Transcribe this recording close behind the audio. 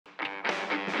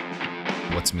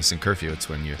what's Missin Curfew? It's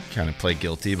when you kind of play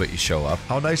guilty, but you show up.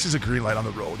 How nice is a green light on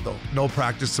the road, though? No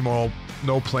practice tomorrow,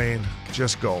 no plane,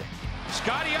 just go.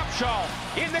 Scottie Upshaw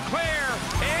in the clear,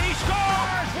 and he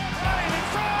scores! Right in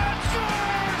front,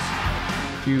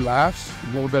 scores! A few laughs, a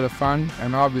little bit of fun,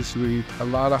 and obviously a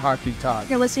lot of hockey talk.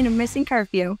 You're listening to Missin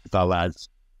Curfew. Thought, lads.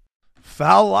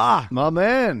 Fella! My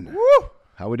man. Woo!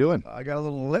 How we doing? I got a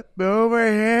little lip over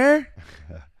here.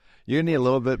 You're going to need a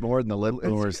little bit more than the lip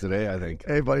movers today, I think.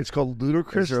 Hey, buddy, it's called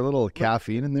Ludicrous. Is there a little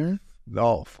caffeine in there?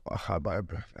 No.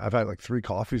 I've had like 3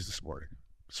 coffees this morning.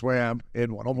 Swam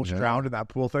in one, almost drowned in that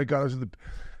pool. Thank God I was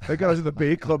in the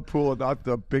Bay Club pool and not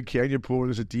the Big Canyon pool where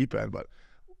there's a deep end. But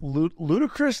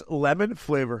Ludicrous lemon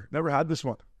flavor. Never had this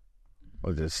one.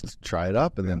 Well, just try it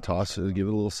up and then give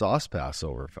it a little sauce pass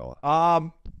over,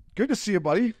 fella. Good to see you,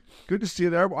 buddy. Good to see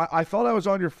you there. I thought I was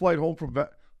on your flight home from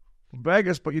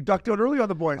Vegas, but you ducked out early on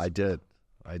the boys. I did.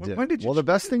 When did you? Well, the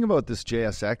best thing about this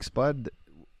JSX, bud,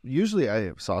 usually I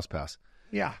have sauce pass.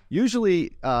 Yeah.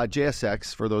 Usually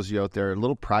JSX, for those of you out there,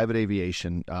 little private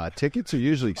aviation tickets are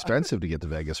usually expensive to get to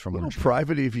Vegas from little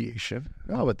private aviation.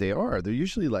 No, but they are. They're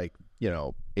usually like,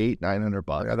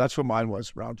 $800-900. Yeah, that's what mine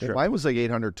was, round trip. Mine was like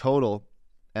 $800 total.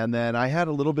 And then I had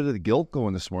a little bit of the guilt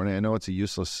going this morning. I know it's a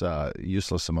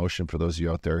useless emotion for those of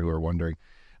you out there who are wondering.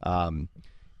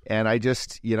 And I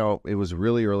just, it was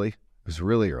really early. It was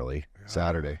really early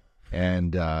Saturday.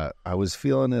 And I was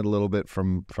feeling it a little bit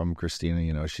from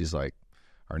Christina. She's like,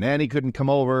 our nanny couldn't come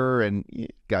over. And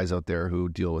guys out there who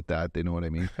deal with that, they know what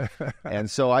I mean.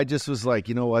 And so I just was like,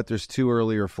 you know what? There's 2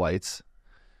 earlier flights.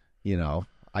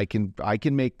 I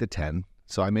can make the 10.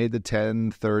 So I made the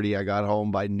 10:30. I got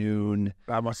home by noon.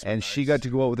 That must be nice. She got to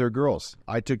go out with her girls.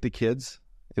 I took the kids.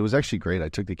 It was actually great. I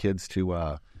took the kids to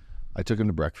I took them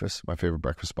to breakfast, my favorite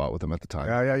breakfast spot with them at the time.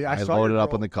 Yeah. I loaded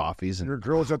up on the coffees. And your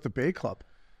girl was at the Bay Club.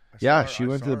 She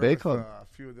went to the Bay Club. A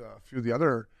few of the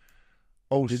other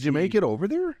OC. Did you make it over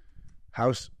there?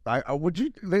 House. Would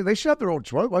you? They should have their own.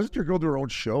 Wasn't your girl do her own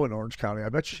show in Orange County? I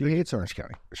bet she hates Orange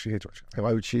County. She hates Orange County.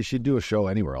 Why would she? She'd do a show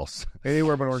anywhere else.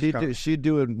 Anywhere but Orange County. She'd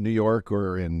do it in New York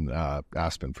or in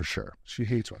Aspen for sure. She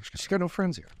hates Orange County. She's got no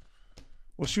friends here.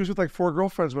 Well, she was with like 4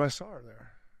 girlfriends when I saw her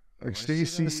there. Like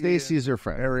Stacy. Stacy's her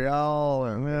friend. Ariel.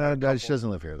 And she doesn't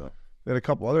live here though. They had a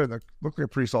couple other that looked like a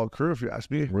pretty solid crew, if you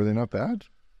ask me. Were they not bad?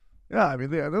 Yeah, I mean,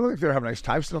 they look like they were having a nice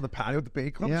time sitting on the patio at the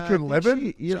Bay Club. Yeah, it's good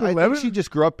living. I think she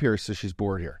just grew up here, so she's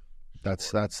bored here.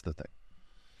 That's the thing.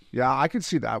 Yeah, I can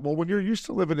see that. Well, when you're used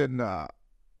to living in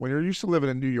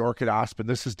New York and Aspen,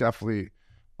 this is definitely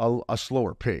a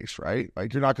slower pace, right?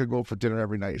 Like you're not going to go for dinner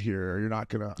every night here. You're not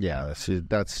going to. Yeah,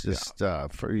 that's just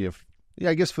for you. Yeah,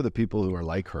 I guess for the people who are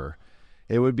like her,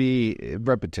 it would be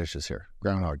repetitious here.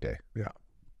 Groundhog Day. Yeah,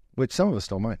 which some of us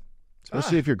don't mind,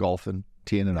 especially if you're golfing,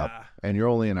 teeing it up, and you're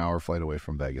only an hour flight away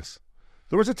from Vegas.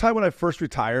 There was a time when I first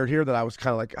retired here that I was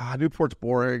kind of like, Newport's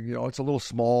boring. It's a little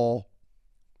small.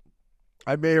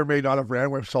 I may or may not have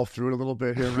ran myself through it a little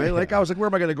bit here, right? Like I was like, where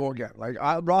am I going to go again? Like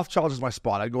Rothschild's is my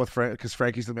spot. I'd go with Frank because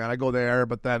Frankie's the man. I go there,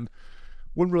 but then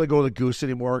wouldn't really go to the Goose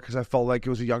anymore because I felt like it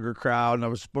was a younger crowd and I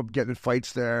was getting in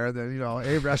fights there. And then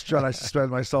a restaurant I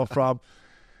suspended myself from.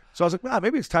 So I was like,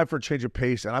 maybe it's time for a change of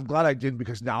pace. And I'm glad I did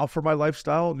because now for my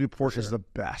lifestyle, Newport is the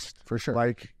best. For sure.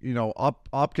 Like,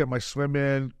 up, get my swim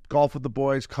in, golf with the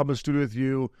boys, come to the studio with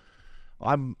you.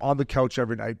 I'm on the couch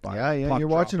every night. Yeah, you're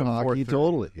watching hockey,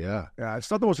 totally. Yeah. Yeah,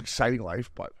 it's not the most exciting life,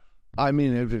 but. I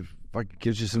mean, it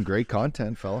gives you some great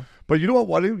content, fella. But you know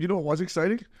what was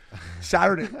exciting?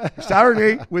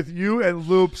 Saturday with you and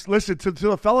Loops. Listen, to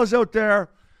the fellas out there,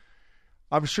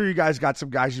 I'm sure you guys got some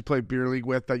guys you play beer league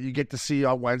with that you get to see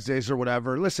on Wednesdays or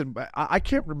whatever. Listen, I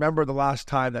can't remember the last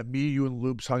time that me, you, and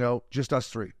Loops hung out, just us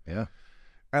 3. Yeah.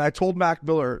 And I told Mac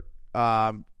Miller,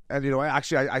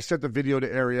 actually I sent the video to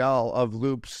Ariel of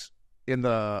Loops in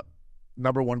the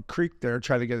number 1 creek there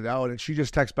trying to get it out. And she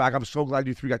just texts back, I'm so glad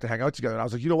you 3 got to hang out together. And I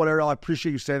was like, you know what, Ariel, I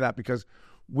appreciate you saying that because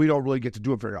we don't really get to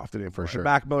do it very often anymore. For sure. And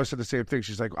Mac Miller said the same thing.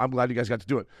 She's like, I'm glad you guys got to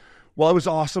do it. Well, it was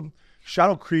awesome.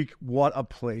 Shadow Creek, what a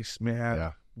place, man.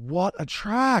 Yeah. What a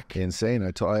track. Insane.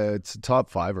 It's a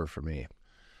top 5er for me.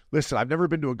 Listen, I've never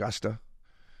been to Augusta.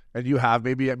 And you have.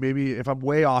 Maybe if I'm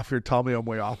way off here, tell me I'm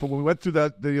way off. But when we went through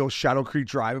the Shadow Creek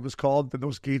Drive, it was called, then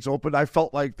those gates opened, I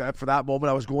felt like that for that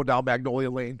moment I was going down Magnolia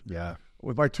Lane. Yeah.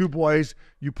 With my 2 boys,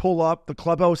 you pull up. The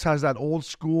clubhouse has that old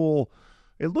school.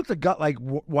 It looked like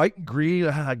white and green.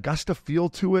 It had an Augusta feel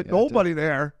to it. Yeah, nobody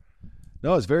there.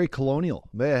 No, it's very colonial.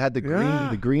 They had the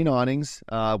green awnings.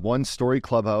 1-story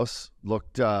clubhouse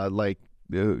looked like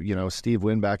Steve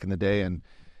Wynn back in the day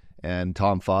and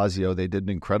Tom Fazio. They did an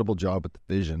incredible job with the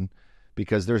vision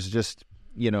because there's just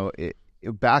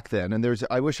back then, and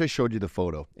I wish I showed you the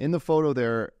photo. In the photo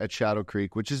there at Shadow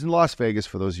Creek, which is in Las Vegas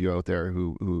for those of you out there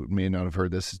who may not have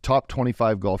heard this, is top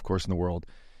 25 golf course in the world.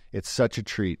 It's such a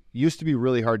treat. Used to be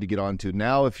really hard to get onto.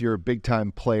 Now, if you're a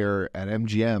big-time player at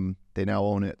MGM, they now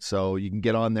own it. So you can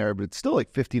get on there, but it's still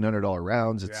like $1,500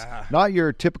 rounds. It's not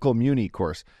your typical Muni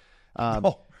course.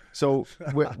 So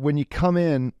when you come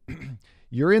in,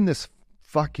 you're in this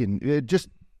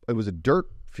it was a dirt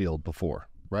field before,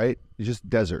 right? It's just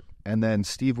desert. And then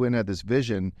Steve Wynn had this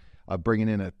vision of bringing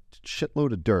in a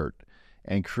shitload of dirt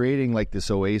and creating like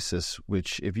this oasis,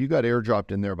 which if you got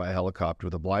airdropped in there by a helicopter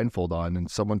with a blindfold on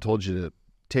and someone told you to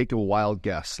take a wild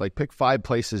guess, like pick 5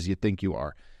 places you think you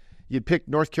are. You'd pick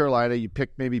North Carolina, you'd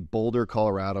pick maybe Boulder,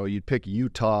 Colorado, you'd pick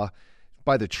Utah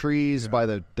by the trees, by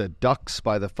the ducks,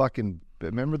 by the fucking,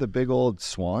 remember the big old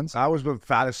swans? I was the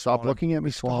fattest swan. Stop looking at me,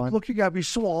 swan. Stop looking at me,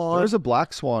 swan. There's a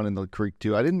black swan in the creek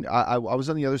too. I was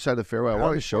on the other side of the fairway. I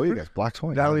wanted to show you guys. Black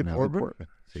swan. Natalie Portman.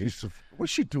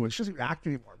 What's she doing? She doesn't even act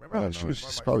anymore. Remember? She was she's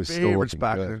one of my probably still favorites looking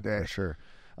back good, in the day. for sure.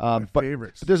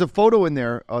 Favorites. But there's a photo in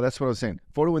there. Oh, that's what I was saying.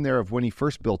 Photo in there of when he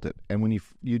first built it, and when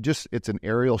it's an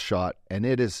aerial shot, and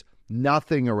it is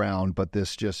nothing around but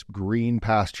this just green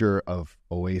pasture of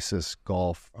oasis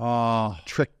golf,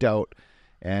 tricked out,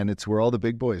 and it's where all the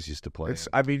big boys used to play.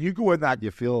 You go in that.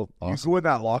 You feel awesome. You go in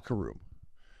that locker room.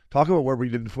 Talk about where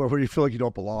you feel like you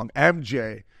don't belong.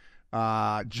 MJ,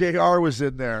 JR was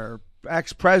in there.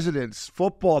 Ex-presidents,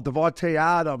 football, Devontae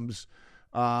Adams.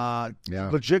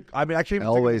 Legit. I can't even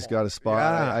Elway's got a spot.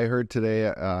 Yeah. I heard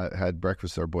today, had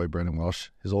breakfast with our boy Brendan Welsh.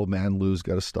 His old man Lou's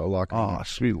got a star locker. Oh,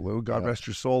 sweet Lou. God rest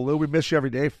your soul. Lou, we miss you every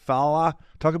day, fella.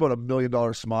 Talk about $1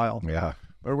 million smile. Yeah.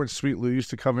 Remember when sweet Lou used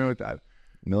to come in with that?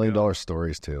 $1 million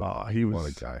stories, too. What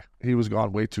a guy. He was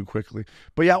gone way too quickly.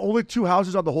 But yeah, only 2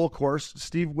 houses on the whole course.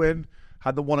 Steve Wynn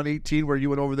had the one on 18 where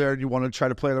you went over there and you wanted to try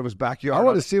to play it in his backyard. I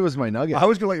want to see it was my nugget. I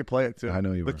was going to let you play it, too. I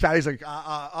know you were. The caddy's like,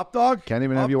 up dog? Can't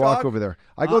even have up, you walk dog? over there.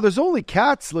 I go, there's only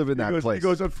cats live in that place. He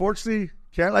goes, unfortunately,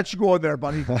 can't let you go in there,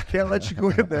 buddy. Can't let you go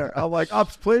in there. I'm like,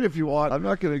 Ups, play it if you want. I'm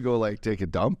not going to go, take a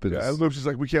dump. And Loops is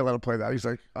like, we can't let him play that. He's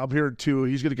like, I'm here, too.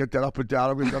 He's going to get that up and down.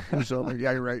 I'm going to do something.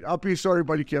 Yeah, you're right. Uppy, sorry,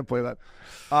 but you can't play that.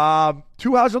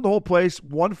 2 houses on the whole place.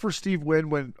 One for Steve Wynn,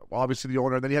 when obviously the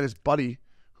owner, and then he had his buddy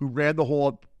who ran the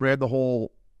whole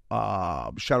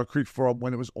Shadow Creek for him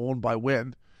when it was owned by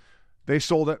Wynn. They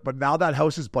sold it, but now that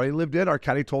house his buddy lived in, our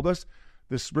caddy told us,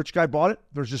 this rich guy bought it.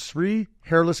 There's just 3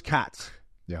 hairless cats.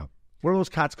 Yeah. What are those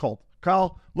cats called?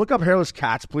 Kyle, look up hairless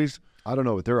cats, please. I don't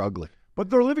know, but they're ugly.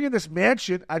 But they're living in this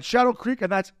mansion at Shadow Creek,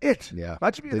 and that's it. Yeah.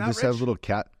 Imagine being they that just rich. have little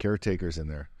cat caretakers in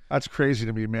there. That's crazy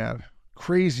to me, man.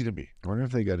 Crazy to me. I wonder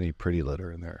if they got any pretty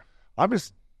litter in there.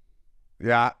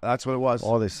 Yeah, that's what it was.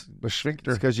 All the It's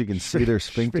sphincter. because you can see their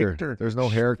sphincter. There's no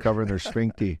hair covering their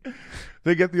sphincter.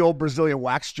 They get the old Brazilian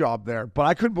wax job there. But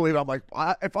I couldn't believe it. I'm like,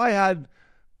 if I had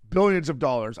billions of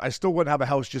dollars, I still wouldn't have a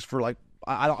house just for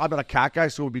I'm not a cat guy,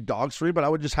 so it would be dogs free, but I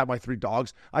would just have my 3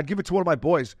 dogs. I'd give it to one of my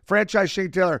boys. Franchise Shane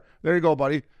Taylor. There you go,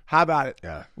 buddy. Have at it.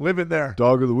 Yeah. Live in there.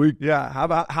 Dog of the week. Yeah, have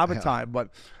a time. But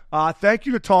thank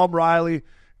you to Tom Riley.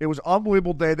 It was an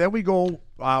unbelievable day. Then we go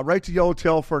right to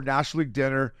Yellowtail for a National League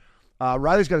dinner.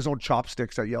 Riley's got his own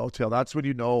chopsticks at Yellowtail. That's when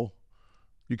you know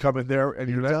you come in there and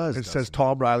it says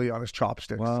Tom Riley on his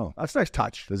chopsticks. Wow. That's a nice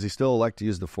touch. Does he still like to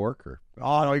use the fork? Or?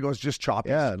 Oh, no, he goes just chop.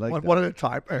 Yeah, one at a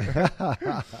time.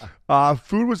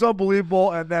 Food was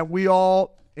unbelievable. And then we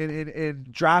all, in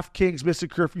DraftKings Missin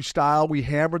Curfew style, we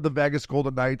hammered the Vegas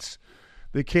Golden Knights.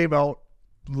 They came out,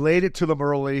 laid it to them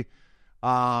early.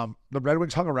 The Red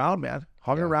Wings hung around, man.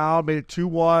 Hung around, made it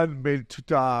 2-1, made it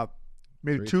 2-2,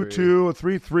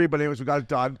 3-3, but anyways, we got it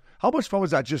done. How much fun was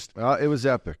that? It was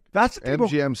epic. That's the thing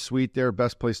MGM suite there,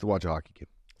 best place to watch a hockey game.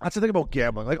 That's the thing about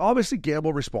gambling. Obviously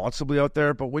gamble responsibly out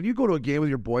there, but when you go to a game with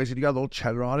your boys and you got a little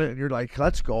cheddar on it and you're like,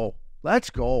 let's go.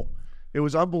 It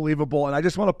was unbelievable. And I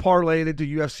just want to parlay it into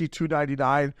UFC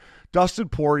 299. Dustin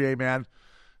Poirier, man.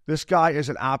 This guy is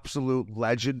an absolute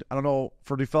legend. I don't know,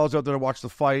 for the fellas out there to watch the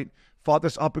fight, fought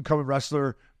this up-and-coming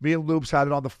wrestler. Me and Loops had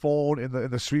it on the phone in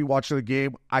the suite watching the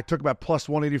game. I took him at plus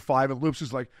 185, and Loops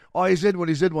is like, oh, he's in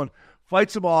one.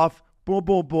 Fights him off. Boom,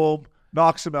 boom, boom.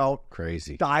 Knocks him out.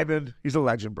 Crazy. Diamond. He's a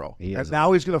legend, bro. And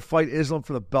now he's going to fight Islam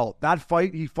for the belt. That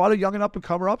fight, he fought a young and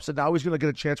up-and-comer-ups, and now he's going to get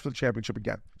a chance for the championship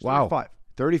again. Wow.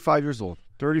 35 years old.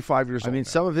 35 years old. I mean,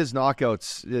 some of his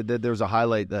knockouts, there was a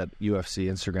highlight that UFC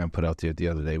Instagram put out the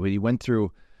other day. When he went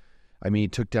through, he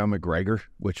took down McGregor,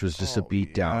 which was just a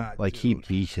beat down. He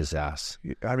beat his ass.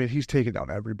 I mean, he's taken down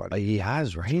everybody. He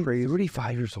has, right?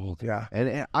 35 years old. Yeah.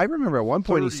 And I remember at one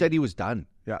point he said he was done.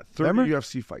 Yeah, 30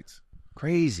 UFC fights.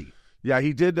 Crazy. Yeah,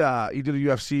 he did a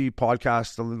UFC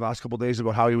podcast in the last couple of days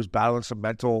about how he was battling some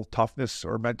mental toughness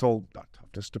or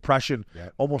depression,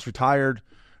 almost retired,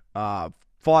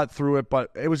 fought through it,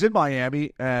 but it was in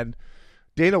Miami, and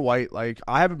Dana White, like,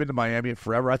 I haven't been to Miami in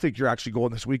forever. I think you're actually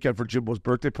going this weekend for Jimbo's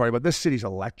birthday party, but this city's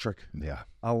electric. Yeah.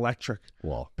 Electric.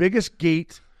 Well, biggest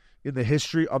gate in the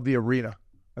history of the arena.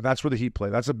 And that's where the Heat play.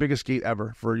 That's the biggest gate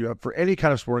ever for any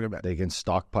kind of sporting event. they can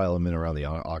stockpile them in around the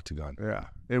octagon. Yeah,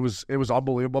 it was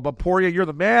unbelievable. But Poirier, you're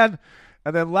the man.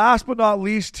 And then last but not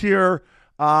least here,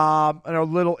 in our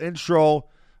little intro,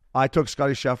 I took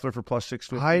Scottie Scheffler for plus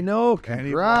 650. I know.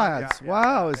 Congrats.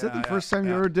 Wow. Is that the first time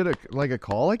you ever did a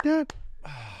call like that?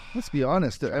 Let's be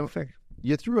honest. I think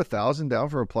you threw 1,000 down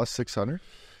for a plus 600.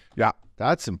 Yeah.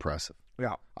 That's impressive.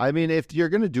 Yeah. I mean, if you're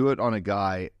going to do it on a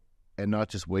guy and not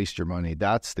just waste your money,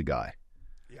 that's the guy.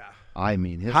 Yeah. I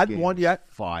mean, his Hadn't game won is yet.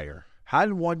 fire.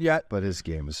 Hadn't won yet. But his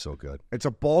game is so good. It's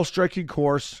a ball striking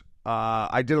course.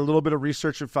 I did a little bit of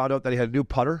research and found out that he had a new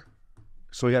putter.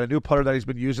 So he had a new putter that he's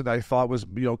been using that I thought was,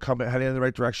 heading in the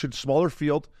right direction. Smaller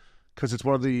field because it's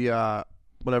one of the,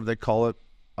 whatever they call it,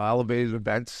 elevated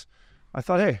events. I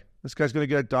thought, hey, this guy's going to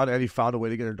get it done, and he found a way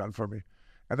to get it done for me.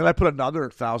 And then I put another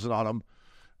 1,000 on him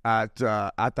at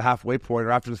the halfway point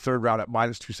or after the third round at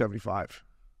minus 275.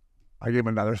 I gave him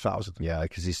another 1,000. Yeah,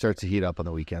 because he starts to heat up on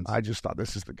the weekends. I just thought,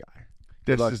 this is the guy.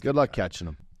 Good luck catching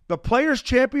him. The Players'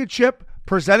 Championship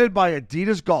presented by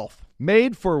Adidas Golf.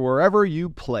 Made for wherever you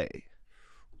play.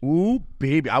 Ooh,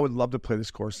 baby. I would love to play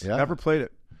this course. Yeah. Never played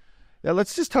it. Yeah,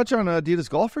 let's just touch on Adidas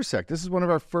Golf for a sec. This is one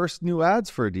of our first new ads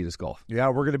for Adidas Golf. Yeah,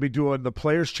 we're going to be doing the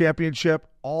Players' Championship,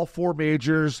 all 4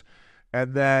 majors,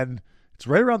 and then it's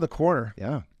right around the corner.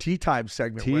 Yeah. Tee time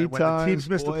segment. Tee when the times, teams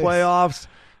miss the boys. playoffs,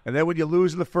 and then when you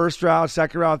lose in the first round,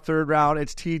 second round, third round,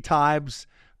 it's tee times.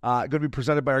 Going to be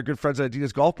presented by our good friends at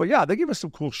Adidas Golf. But yeah, they gave us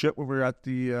some cool shit when we were at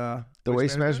the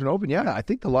Waste Management Open. Yeah, I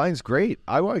think the line's great.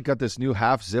 I got this new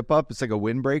half zip up. It's like a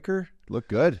windbreaker. Looked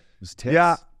good. It was tits.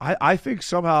 Yeah, I think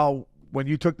somehow when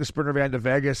you took the Sprinter van to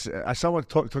Vegas, someone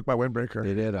took my windbreaker.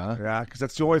 They did, huh? Yeah, because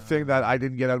that's the only thing that I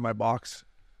didn't get out of my box.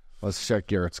 Let's check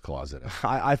Garrett's closet.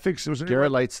 I think so.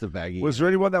 Garrett lights the baggie. Was there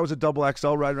anyone that was a double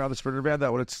XL riding around the Sprinter van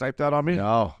that would have sniped that on me?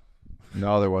 No,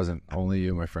 there wasn't. Only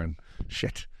you, my friend.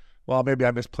 Shit. Well, maybe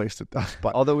I misplaced it.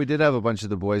 But although we did have a bunch of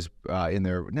the boys in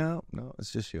there. No,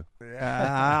 it's just you.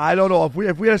 I don't know if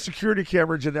we had a security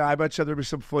cameras in there. I bet you there'd be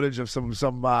some footage of some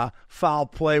foul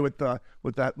play with the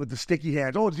sticky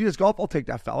hands. Oh, it's Adidas Golf. I'll take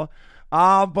that fella.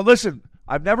 But listen,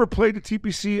 I've never played the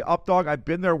TPC up dog. I've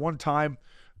been there one time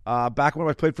back when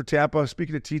I played for Tampa.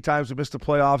 Speaking of tee times, we missed the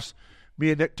playoffs. Me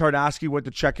and Nick Tarnowski went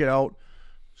to check it out.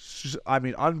 I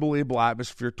mean, unbelievable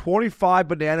atmosphere. 25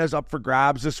 bananas up for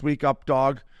grabs this week up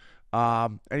dog.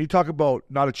 And you talk about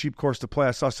not a cheap course to play.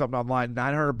 I saw something online,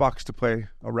 $900 to play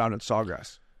a round at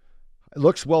Sawgrass. It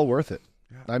looks well worth it.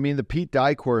 Yeah. I mean, the Pete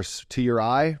Dye course, to your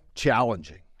eye,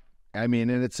 challenging. I mean,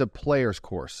 and it's a player's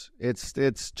course.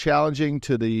 It's challenging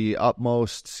to the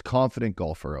utmost confident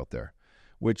golfer out there,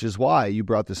 which is why you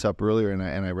brought this up earlier, and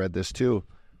I read this too.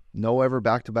 No ever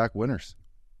back-to-back winners.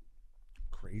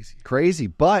 Crazy,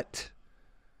 but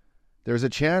there's a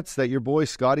chance that your boy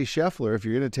Scottie Scheffler, if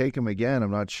you're going to take him again, I'm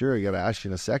not sure. I got to ask you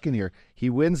in a second here. He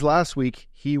wins last week.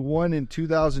 He won in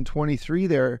 2023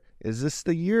 there. Is this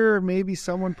the year maybe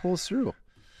someone pulls through?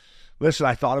 Listen,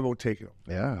 I thought about taking him.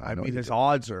 Yeah. I mean, his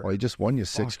odds are... Well, he just won you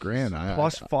 $6,000.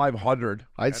 Plus 500.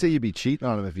 I'd say you'd be cheating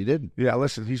on him if you didn't. Yeah,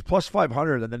 listen, he's plus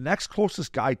 500, and the next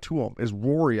closest guy to him is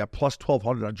Rory at plus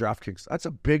 1,200 on DraftKings. That's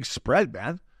a big spread,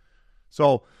 man.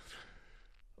 So,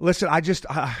 listen, I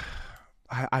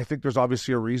think there's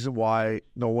obviously a reason why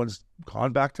no one's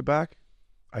gone back-to-back.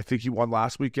 I think he won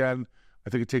last weekend. I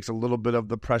think it takes a little bit of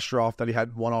the pressure off that he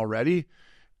hadn't won already,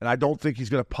 and I don't think he's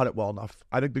going to putt it well enough.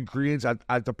 I think the greens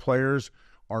at the Players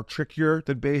are trickier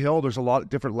than Bay Hill. There's a lot of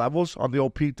different levels on the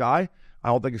old Pete Dye. I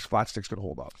don't think his flat stick's going to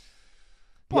hold up.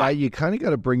 Yeah, you kind of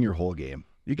got to bring your whole game.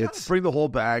 You got to bring the whole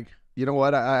bag. You know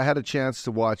what? I had a chance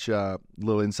to watch a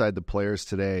little Inside the Players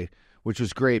today, which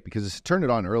was great because it turned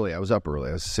it on early. I was up early.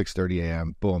 It was 6:30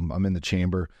 a.m. Boom, I'm in the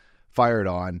chamber, fire it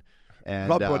on.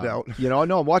 And,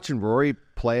 I'm watching Rory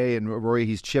play, and Rory,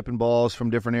 he's chipping balls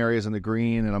from different areas on the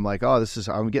green, and I'm like,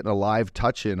 I'm getting a live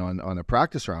touch in on a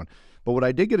practice round. But what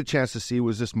I did get a chance to see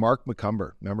was this Mark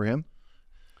McCumber. Remember him?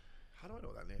 How do I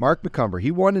know that name? Mark McCumber.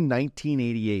 He won in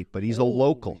 1988, but he's a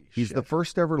local. He's the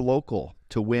first ever local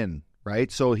to win.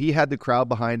 Right, so he had the crowd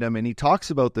behind him, and he talks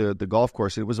about the golf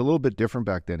course. It was a little bit different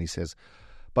back then, he says.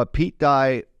 But Pete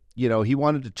Dye, he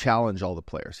wanted to challenge all the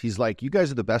players. He's like, you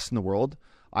guys are the best in the world.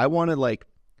 I want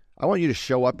to I want you to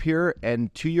show up here,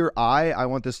 and to your eye, I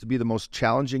want this to be the most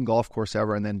challenging golf course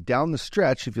ever. And then down the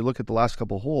stretch, if you look at the last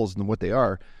couple of holes and what they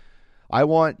are, I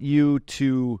want you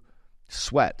to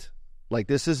sweat. Like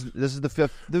this is the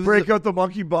fifth. Break out the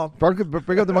monkey bump. Break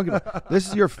out the monkey bump. This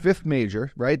is your fifth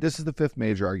major, right? This is the fifth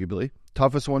major, arguably.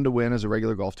 Toughest one to win as a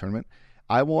regular golf tournament.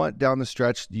 I want down the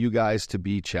stretch you guys to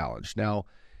be challenged. Now,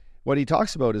 what he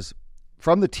talks about is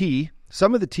from the tee,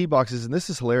 some of the tee boxes, and this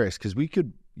is hilarious because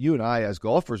you and I as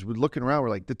golfers, we're looking around, we're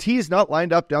like, the tee is not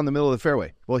lined up down the middle of the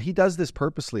fairway. Well, he does this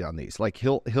purposely on these. Like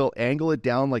he'll angle it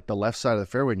down like the left side of the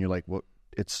fairway, and you're like, well,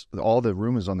 it's all the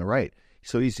room is on the right.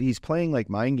 So he's playing like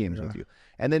mind games with you.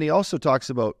 And then he also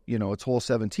talks about, it's hole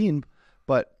 17,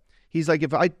 but he's like,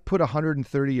 if I put a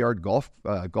 130-yard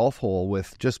golf hole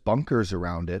with just bunkers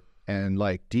around it and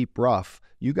like deep rough,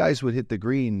 you guys would hit the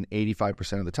green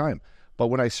 85% of the time. But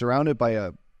when I surround it by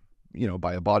a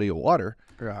body of water,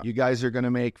 you guys are going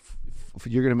to make,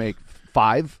 you're going to make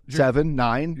 5, 7,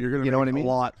 9. You're going to, what I mean? A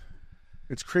lot.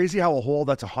 It's crazy how a hole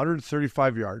that's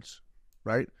 135 yards,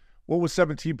 right? What was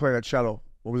 17 playing at Shadow?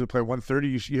 What was it playing? 130?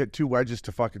 You hit 2 wedges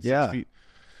to fucking 6 feet.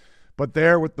 But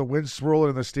there with the wind swirling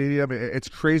in the stadium, it's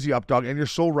crazy up, dog. And you're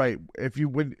so right.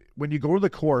 When you go to the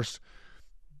course,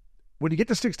 when you get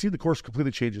to 16, the course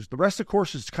completely changes. The rest of the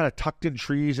course is kind of tucked in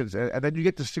trees, and then you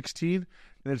get to 16,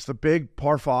 and it's the big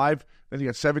par 5. Then you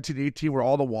got 17, 18, where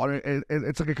all the water, and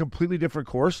it's like a completely different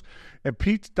course. And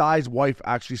Pete Dye's wife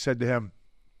actually said to him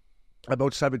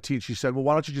about 17, she said, well,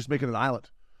 why don't you just make it an island?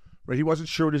 Right? He wasn't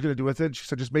sure what he was going to do with it. She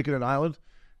said, just make it an island,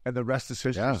 and the rest is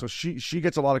history. Yeah. So she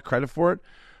gets a lot of credit for it.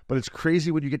 But it's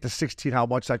crazy when you get to 16 how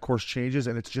much that course changes,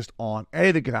 and it's just on.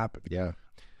 Anything can happen. Yeah.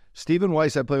 Stephen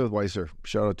Weiss, I play with Weisser.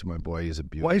 Shout out to my boy. He's a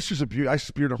beauty. Weisser's a beauty. I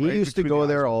speared him. He used to go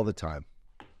there all the time.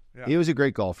 Yeah. He was a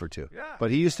great golfer too. Yeah.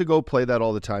 But he used to go play that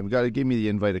all the time. Give me the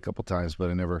invite a couple times, but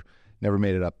I never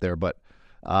made it up there. But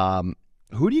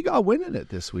who do you got winning it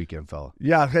this weekend, fella?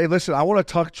 Yeah. Hey, listen, I want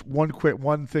to touch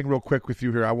one thing real quick with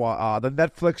you here. I want the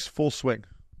Netflix Full Swing.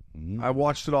 Mm-hmm. I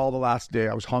watched it all the last day.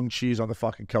 I was hung cheese on the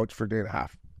fucking couch for a day and a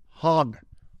half. Hung.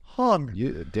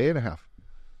 A day and a half.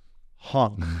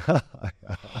 Hung.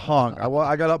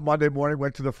 I got up Monday morning,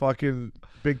 went to the fucking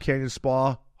Big Canyon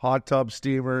Spa, hot tub,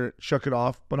 steamer, shook it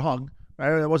off, but hung.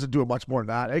 I wasn't doing much more than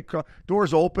that. Hey,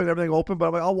 doors open, everything open, but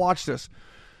I'm like, I'll watch this.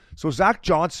 So Zach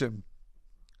Johnson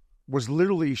was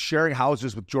literally sharing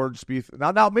houses with Jordan Spieth.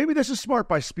 Now maybe this is smart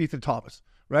by Spieth and Thomas,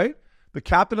 right? The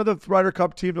captain of the Ryder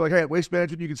Cup team, they're like, hey, at Waste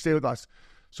Management, you can stay with us.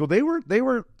 So they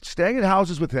were staying in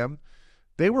houses with him.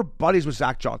 They were buddies with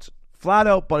Zach Johnson, flat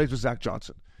out buddies with Zach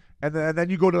Johnson. And then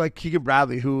you go to like Keegan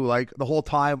Bradley, who like the whole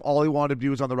time all he wanted to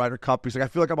do was on the Ryder Cup. He's like, I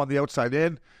feel like I'm on the outside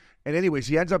in. And anyways,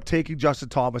 he ends up taking Justin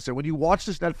Thomas. And when you watch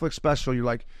this Netflix special, you're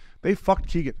like, they fucked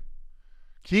Keegan.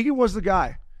 Keegan was the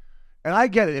guy. And I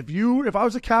get it. If I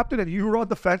was a captain and you were on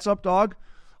the fence up, dog,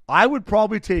 I would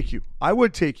probably take you. I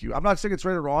would take you. I'm not saying it's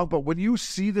right or wrong, but when you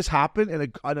see this happen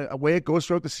and a way it goes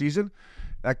throughout the season,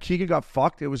 that Keegan got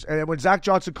fucked. And when Zach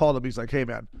Johnson called him, he's like, hey,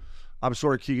 man, I'm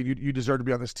sorry, Keegan. You deserve to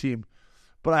be on this team.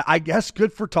 But I guess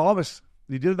good for Thomas.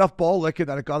 He did enough ball licking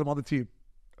that it got him on the team.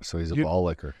 So he's a ball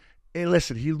licker. Hey,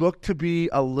 listen, he looked to be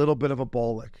a little bit of a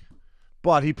ball lick.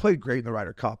 But he played great in the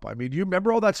Ryder Cup. I mean, you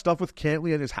remember all that stuff with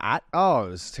Cantley and his hat? Oh, it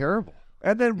was terrible.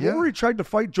 And then Rory tried to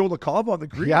fight Joe LaCava on the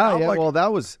green. Yeah. Well,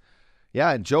 that was...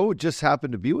 Yeah, and Joe just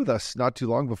happened to be with us not too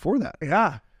long before that.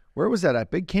 Yeah. Where was that?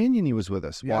 At Big Canyon he was with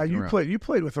us. Yeah, you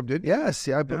played with him, didn't you? Yes,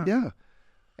 yeah.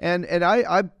 And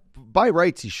I by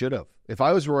rights he should have. If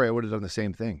I was Rory, I would have done the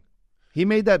same thing.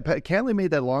 Cantley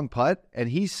made that long putt, and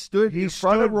he stood in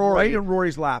front of Rory. Right in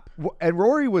Rory's lap. And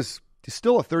Rory was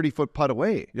still a 30-foot putt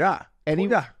away. Yeah.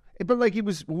 And but like he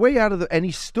was way out of and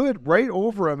he stood right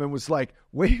over him and was like,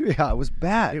 it was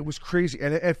bad. It was crazy.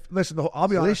 And I'll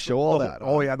be honest. They show all that.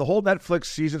 Oh, yeah. The whole Netflix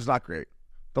season's not great.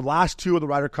 The last 2 of the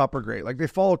Ryder Cup are great. Like, they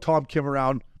follow Tom Kim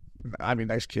around. I mean,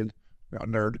 nice kid.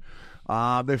 Nerd.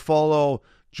 They follow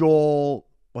Joel.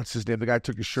 What's his name? The guy who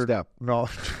took his shirt up. No.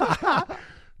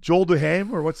 Joel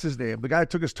Duhaime, or what's his name? The guy who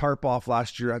took his tarp off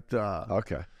last year at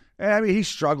Okay. I mean, he's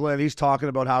struggling. He's talking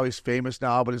about how he's famous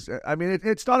now, but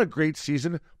it's not a great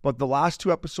season. But the last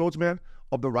 2 episodes, man,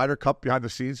 of the Ryder Cup behind the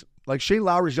scenes, like Shane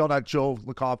Lowry's yelling at Joe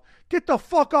LaCava, "Get the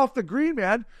fuck off the green,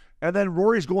 man!" And then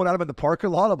Rory's going at him in the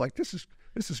parking lot. I'm like, this is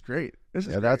great. This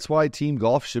is great. That's why team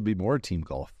golf should be more team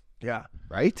golf. Yeah,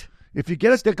 right. If you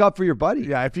get stick up for your buddy.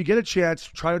 Yeah, if you get a chance,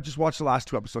 try to just watch the last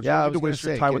 2 episodes. Yeah, you don't need to waste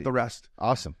your time with the rest.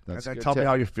 Awesome. That's and then tell me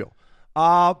how you feel.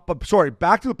 But sorry,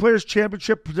 back to the Players'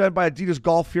 Championship presented by Adidas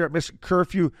Golf here at Missin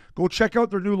Curfew. Go check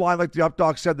out their new line, like the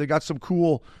Updog said. They got some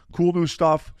cool new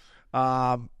stuff.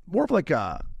 More of like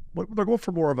they're going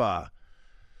for more of a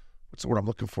what's the word I'm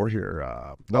looking for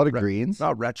here? Not a greens.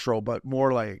 Not retro, but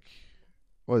more like.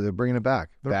 Oh, they're bringing it back.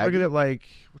 They're bringing it like,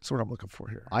 what's the word I'm looking for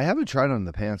here? I haven't tried on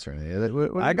the pants or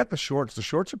anything. I got the shorts. The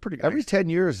shorts are pretty nice. Every 10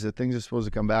 years, the things are supposed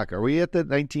to come back. Are we at the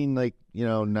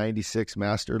 96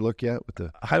 Master look yet with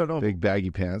the I don't know. big baggy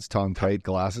pants, Tom tight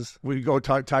glasses? We go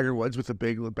Tiger Woods with the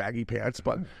big baggy pants,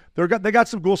 but they got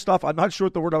some cool stuff. I'm not sure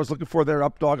what the word I was looking for there,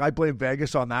 up dog. I blame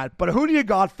Vegas on that. But who do you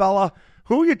got, fella?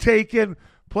 Who are you taking?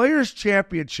 Players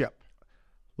Championship.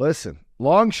 Listen,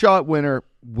 long shot winner,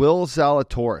 Will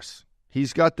Zalatoris.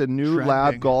 He's got the new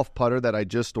Lab golf putter that I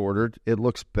just ordered. It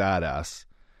looks badass.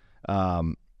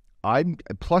 I'm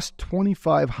plus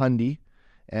 2500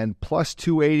 and plus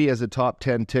 280 as a top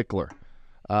 10 tickler.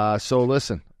 So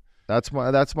listen, that's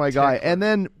my guy. And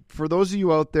then for those of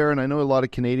you out there, and I know a lot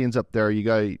of Canadians up there,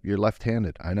 you're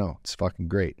left-handed. I know, it's fucking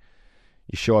great.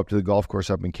 You show up to the golf course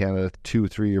up in Canada, 2 or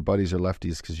 3 of your buddies are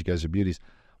lefties because you guys are beauties.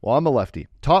 Well, I'm a lefty.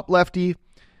 Top lefty,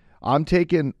 I'm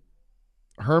taking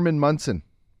Harman Munson.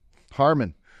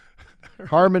 Harman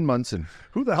Munson.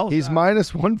 Who the hell is He's that?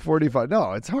 minus 145.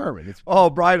 No, it's Harman.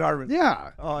 Brian Harman.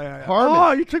 Yeah. Oh, yeah. Harman.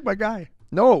 Oh, you took my guy.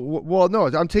 No,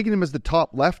 I'm taking him as the top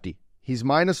lefty. He's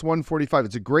minus 145.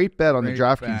 It's a great bet on the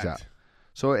DraftKings app.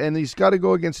 So, and he's got to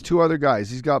go against 2 other guys.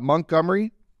 He's got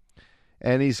Montgomery,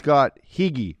 and he's got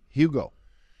Hugo.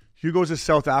 Hugo's a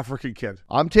South African kid.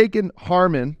 I'm taking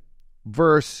Harman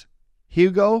versus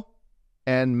Hugo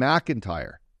and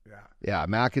McIntyre. Yeah,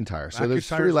 McIntyre. So there's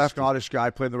 3 left. Scottish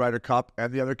guy playing the Ryder Cup,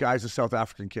 and the other guy's a South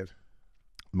African kid.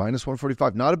 Minus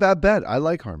 145. Not a bad bet. I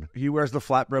like Harman. He wears the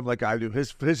flat brim like I do.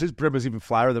 His brim is even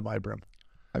flatter than my brim.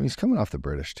 I mean, he's coming off the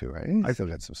British too, right? I still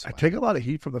got some swag. I take a lot of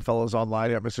heat from the fellows online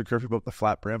at Missin Curfew about the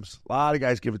flat brims. A lot of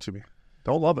guys give it to me.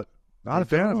 Don't love it. Not a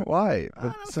fan of it. Why?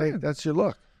 That's your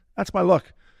look. That's my look.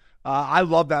 I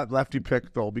love that lefty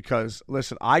pick, though, because,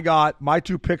 listen, I got my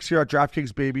 2 picks here at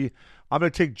DraftKings, baby. I'm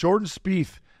going to take Jordan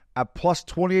Spieth at plus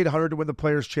 2,800 to win the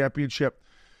Players' Championship.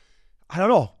 I don't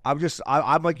know.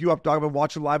 I'm like you, up dog. I've been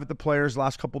watching live at the Players the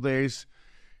last couple days.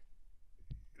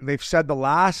 They've said the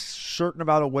last certain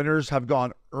amount of winners have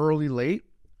gone early, late.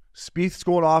 Spieth's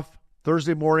going off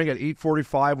Thursday morning at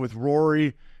 8:45 with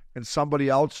Rory and somebody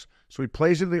else. So he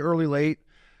plays in the early, late.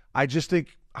 I just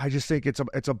think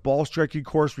it's a ball striking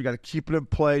course. We got to keep it in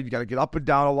play. You got to get up and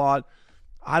down a lot.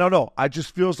 I don't know. I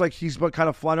just feels like he's been kind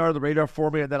of flying under the radar for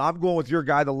me. And then I'm going with your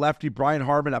guy, the lefty, Brian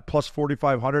Harman at plus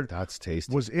 4,500. That's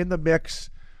tasty. Was in the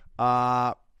mix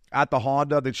at the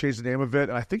Honda. They changed the name of it.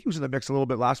 And I think he was in the mix a little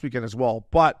bit last weekend as well.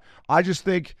 But I just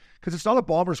think, because it's not a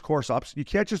Bombers course ups, you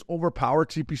can't just overpower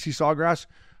TPC Sawgrass.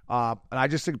 And I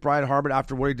just think Brian Harman,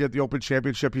 after what he did at the Open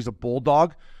Championship, he's a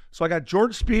bulldog. So I got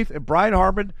Jordan Spieth and Brian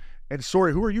Harman. And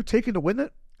sorry, who are you taking to win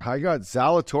it? I got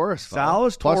Zalatoris.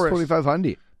 Zalatoris. Plus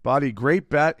 2,500. Buddy, great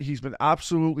bet. He's been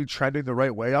absolutely trending the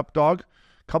right way up, dog.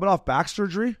 Coming off back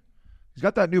surgery. He's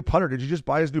got that new putter. Did you just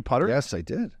buy his new putter? Yes, I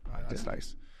did. That's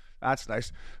nice. That's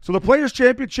nice. So the Players'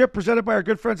 Championship presented by our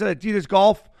good friends at Adidas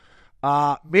Golf.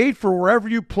 Made for wherever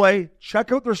you play.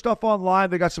 Check out their stuff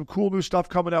online. They got some cool new stuff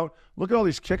coming out. Look at all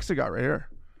these kicks they got right here.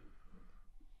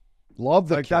 Love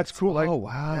the kicks. That's cool. Like, oh,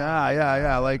 wow.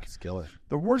 Yeah. Like, skillet.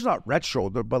 The word's not retro,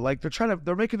 but like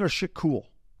they're making their shit cool.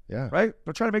 Yeah. Right?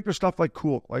 They're trying to make their stuff like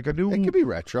cool. Like a new. It could be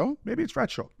retro. Maybe it's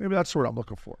retro. Maybe that's the word I'm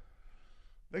looking for.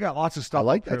 They got lots of stuff. I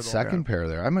like that second pair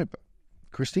there.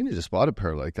 Christina just bought a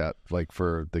pair like that, like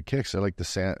for the kicks. I like the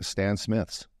Stan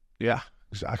Smiths. Yeah,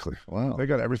 exactly. Wow. They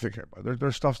got everything here.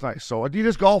 Their stuff's nice. So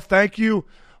Adidas Golf, thank you.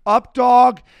 Up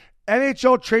dog.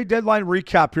 NHL trade deadline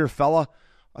recap here, fella.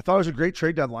 I thought it was a great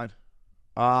trade deadline.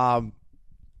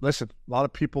 Listen, a lot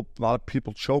of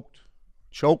people choked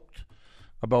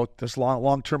about this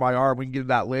long-term IR. We can get to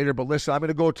that later. But listen, I'm going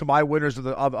to go to my winners of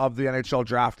the NHL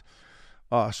draft.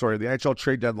 The NHL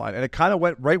trade deadline. And it kind of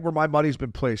went right where my money's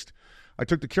been placed. I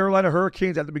took the Carolina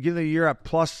Hurricanes at the beginning of the year at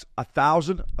plus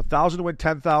 1,000 to win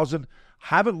 10,000.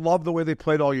 Haven't loved the way they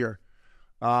played all year.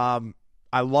 I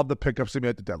love the pickups they made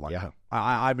at the deadline. Yeah.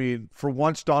 I mean, for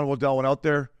once, Don Waddell went out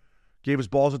there, gave his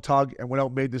balls a tug, and went out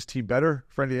and made this team better.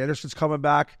 Freddie Anderson's coming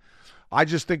back. I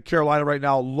just think Carolina right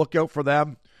now, look out for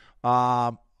them.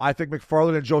 I think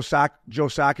McFarland and Joe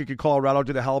Sakic in Colorado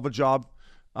did a hell of a job.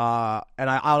 And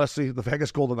I honestly, the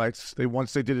Vegas Golden Knights, they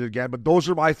did it again. But those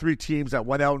are my 3 teams that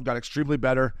went out and got extremely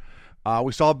better.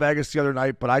 We saw Vegas the other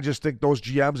night, but I just think those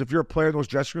GMs, if you're a player in those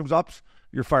dressing rooms ups,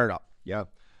 you're fired up. Yeah.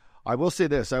 I will say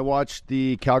this. I watched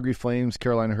the Calgary Flames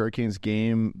Carolina Hurricanes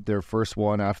game, their first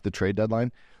one after the trade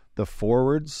deadline. The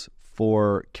forwards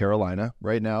for Carolina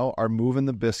right now are moving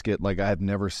the biscuit like I have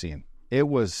never seen. It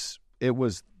was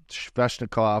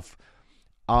Svechnikov,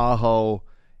 Aho.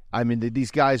 I mean,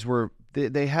 these guys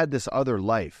they had this other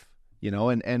life.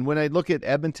 And when I look at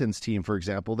Edmonton's team, for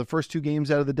example, the first 2 games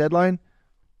out of the deadline,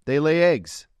 they lay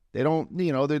eggs. They don't,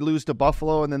 they lose to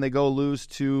Buffalo and then they go lose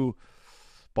to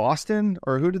Boston,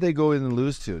 or who did they go in and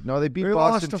lose to? No, they beat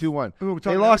Boston 2-1.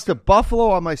 They lost to Buffalo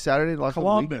on my Saturday. Lost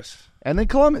Columbus. And then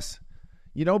Columbus.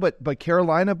 But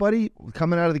Carolina, buddy,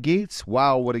 coming out of the gates,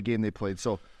 wow, what a game they played.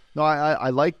 So, no, I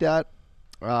like that.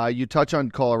 You touch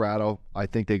on Colorado. I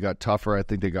think they got tougher. I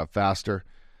think they got faster.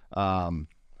 And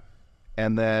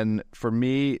then for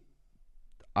me,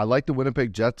 I like the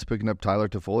Winnipeg Jets picking up Tyler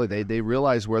Toffoli. They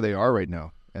realize where they are right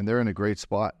now, and they're in a great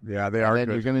spot. Yeah, they are.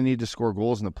 And you're going to need to score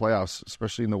goals in the playoffs,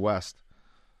 especially in the West.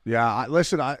 Yeah,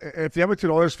 listen, if the Edmonton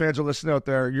Oilers fans are listening out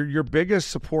there, your biggest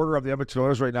supporter of the Edmonton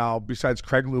Oilers right now, besides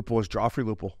Craig Lupul, is Joffrey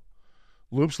Lupul.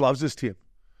 Loops loves this team.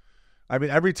 I mean,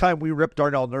 every time we rip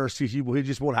Darnell Nurse, he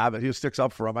just won't have it. He sticks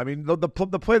up for him. I mean, the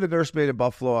play the Nurse made in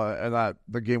Buffalo and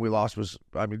the game we lost was,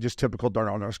 just typical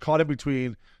Darnell Nurse. Caught in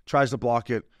between, tries to block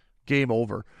it, game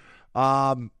over.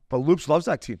 But Loops loves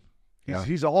that team.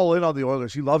 He's all in on the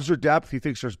Oilers. He loves their depth. He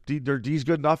thinks their D's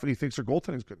good enough, and he thinks their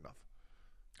goaltending's good enough.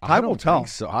 Time will tell.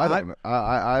 So.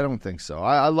 I don't think so.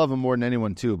 I love him more than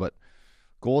anyone too, but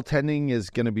goaltending is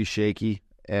going to be shaky,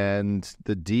 and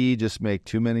the D just make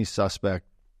too many suspect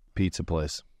pizza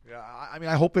plays. Yeah,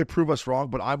 I hope they prove us wrong,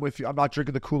 but I'm with you. I'm not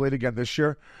drinking the Kool-Aid again this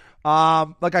year.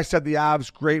 Like I said, the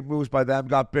Avs, great moves by them,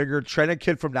 got bigger. Trenton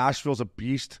Kidd from Nashville's a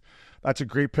beast. That's a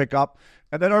great pickup.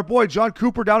 And then our boy John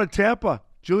Cooper down in Tampa,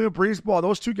 Julian Breezeball,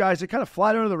 those 2 guys, they kind of fly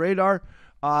under the radar.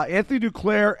 Anthony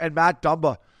Duclair and Matt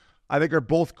Dumba, I think, are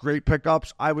both great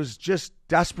pickups. I was just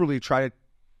desperately trying to,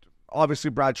 obviously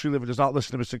Brad Treeliver does not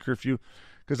listen to Missin Curfew,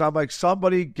 because I'm like,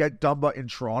 somebody get Dumba in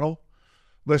Toronto.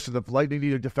 Listen, the Lightning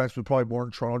needed defenseman probably more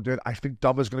than Toronto did. I think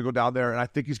Dumba's going to go down there, and I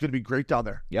think he's going to be great down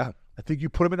there. Yeah. I think you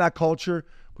put him in that culture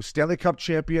with Stanley Cup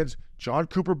champions, John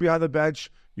Cooper behind the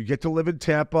bench, you get to live in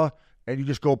Tampa, and you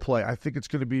just go play. I think it's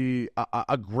going to be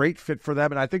a great fit for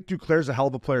them, and I think Duclair's a hell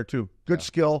of a player too. Good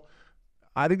skill.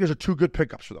 I think there's 2 good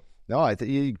pickups for them. No, I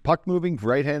think puck-moving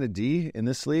right-handed D in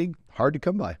this league, hard to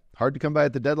come by. Hard to come by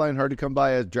at the deadline, hard to come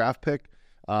by as draft pick.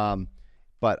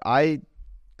 But I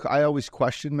always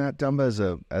question Matt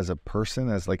Dumba as a person,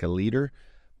 as like a leader.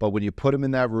 But when you put him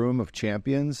in that room of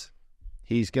champions,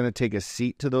 he's going to take a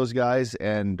seat to those guys,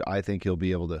 and I think he'll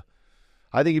be able to.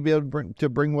 I think he'll be able to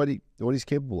bring what he's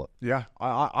capable of. Yeah,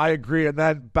 I agree. And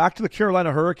then back to the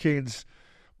Carolina Hurricanes,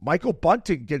 Michael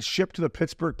Bunting gets shipped to the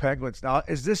Pittsburgh Penguins. Now,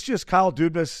 is this just Kyle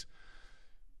Dubas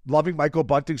loving Michael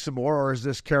Bunting some more, or is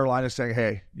this Carolina saying,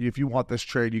 "Hey, if you want this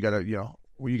trade, you got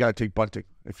to take Bunting.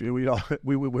 If we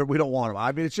don't want him."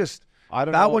 I mean, it's just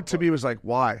one to me was like,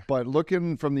 why? But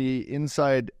looking from the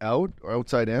inside out or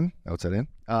outside in,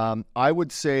 I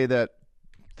would say that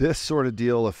this sort of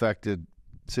deal affected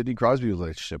Sidney Crosby's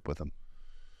relationship with him.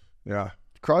 Yeah,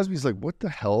 Crosby's like, "What the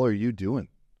hell are you doing?"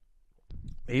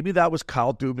 Maybe that was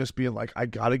Kyle Dubas being like, I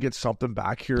got to get something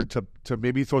back here to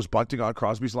maybe throws Bunting on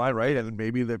Crosby's line, right? And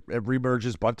maybe it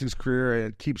remerges Bunting's career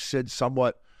and keeps Sid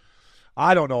somewhat.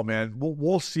 I don't know, man.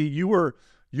 We'll see. You were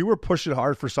pushing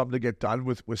hard for something to get done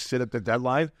with Sid at the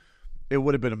deadline. It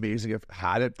would have been amazing if it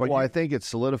had it. But I think it's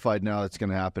solidified now. It's going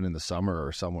to happen in the summer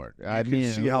or somewhere. I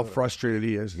can see how frustrated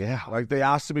he is. Yeah. Like they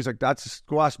asked him, he's like,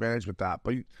 go ask management that.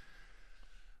 But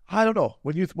I don't know.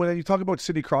 When you talk about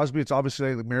Sidney Crosby, it's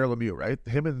obviously like Mario Lemieux, right?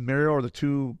 Him and Mario are the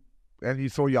 2, and you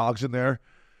throw Yogs in there.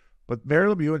 But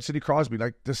Mario Lemieux and Sidney Crosby,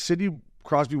 like, does Sidney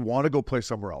Crosby want to go play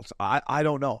somewhere else? I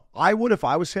don't know. I would if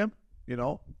I was him.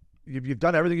 You've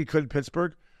done everything you could in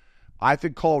Pittsburgh. I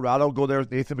think Colorado, go there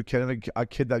with Nathan McKinnon, a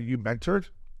kid that you mentored,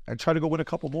 and try to go win a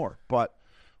couple more. But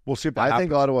we'll see if that happens. I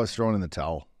think Ottawa's thrown in the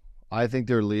towel. I think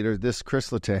their leader, this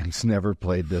Chris Letang's never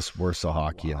played this worse of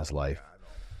hockey in his life.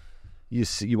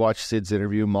 You watch Sid's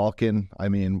interview, Malkin. I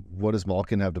mean, what does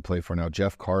Malkin have to play for now?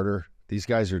 Jeff Carter. These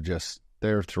guys are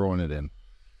they're throwing it in.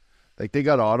 Like, they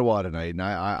got Ottawa tonight, and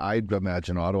I'd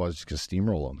imagine Ottawa's just going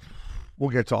to steamroll them. We'll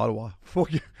get to Ottawa.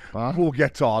 We'll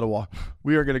get to Ottawa.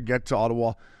 We are going to get to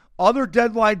Ottawa. Other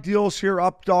deadline deals here,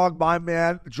 up dog, my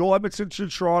man. Joel Edmondson to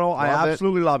Toronto. I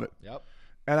absolutely love it. Yep.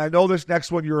 And I know this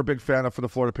next one you're a big fan of for the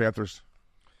Florida Panthers.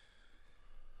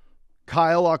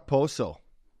 Kyle Okposo.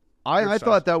 I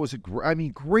thought that was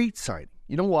great signing.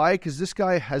 You know why? Because this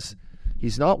guy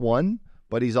he's not one,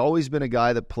 but he's always been a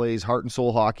guy that plays heart and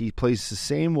soul hockey. He plays the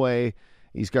same way.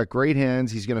 He's got great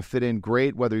hands. He's going to fit in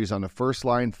great, whether he's on the first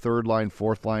line, third line,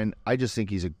 fourth line. I just think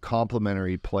he's a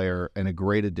complimentary player and a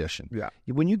great addition. Yeah.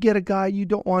 When you get a guy, you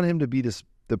don't want him to be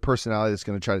the personality that's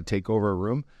going to try to take over a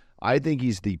room. I think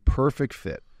he's the perfect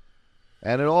fit.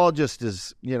 And it all just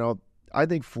is, I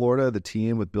think Florida, the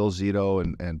team with Bill Zito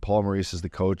and Paul Maurice as the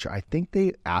coach, I think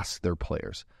they ask their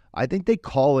players. I think they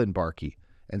call in Barkey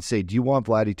and say, do you want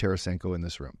Vladdy Tarasenko in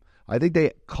this room? I think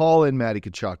they call in Matty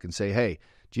Tkachuk and say, hey,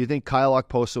 do you think Kyle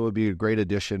Okposo would be a great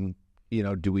addition? You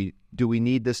know, do we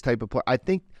need this type of player? I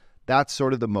think that's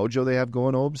sort of the mojo they have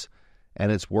going, Obes,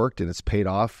 and it's worked and it's paid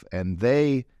off. And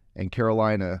they and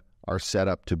Carolina are set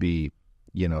up to be,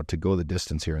 you know, to go the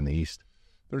distance here in the East.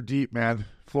 They're deep, man.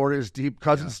 Florida is deep.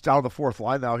 Cousins down the fourth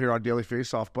line now here on Daily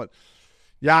Faceoff. But,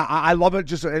 yeah, I love it.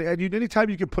 Just and anytime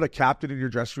you can put a captain in your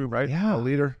dressing room, right? Yeah. A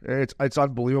leader. It's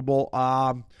unbelievable.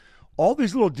 All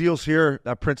these little deals here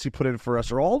that Princey put in for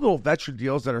us are all little veteran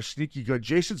deals that are sneaky good.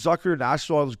 Jason Zucker in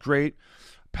Nashville is great.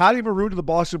 Patty Maroon to the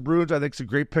Boston Bruins, I think, is a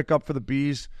great pickup for the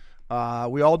Bees.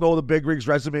 We all know the Big Rigs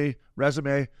resume.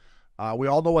 We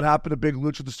all know what happened to Big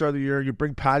Luch at the start of the year. You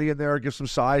bring Patty in there, give some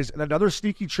size. And another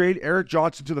sneaky trade, Eric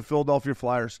Johnson to the Philadelphia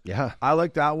Flyers. Yeah. I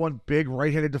like that one. Big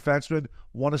right-handed defenseman,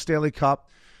 won a Stanley Cup.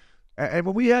 And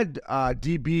when we had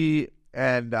DB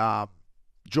and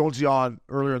Jonesy on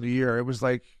earlier in the year, it was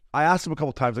like, I asked him a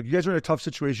couple times, like, you guys are in a tough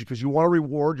situation because you want to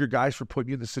reward your guys for putting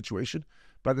you in this situation,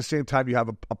 but at the same time, you have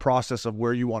a process of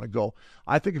where you want to go.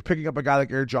 I think if picking up a guy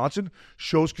like Eric Johnson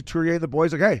shows Couturier and the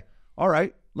boys, like, hey, all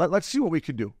right, let's see what we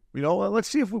can do. You know, let's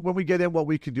see if when we get in what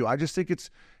we can do. I just think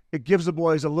it gives the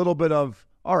boys a little bit of,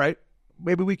 all right,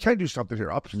 maybe we can do something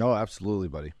here. Ups. No, absolutely,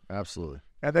 buddy. Absolutely.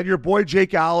 And then your boy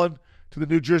Jake Allen to the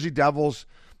New Jersey Devils.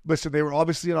 Listen, they were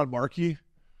obviously in on Markey.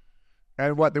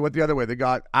 And what? They went the other way. They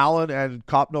got Allen and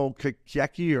Kopno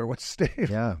Kieki, or what's his name?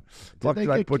 Yeah. Fuck, did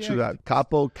I butcher that?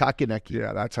 Capo Kakineki.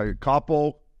 Yeah, that's how you.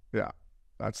 Capo. Yeah,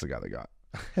 that's the guy they got.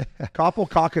 Capo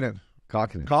Kakinen.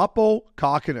 Capo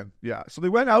Kakinen. Yeah. So they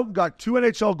went out and got 2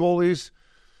 NHL goalies.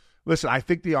 Listen, I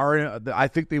think they are. I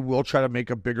think they will try to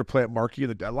make a bigger play at Markey in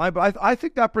the deadline. But I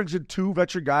think that brings in 2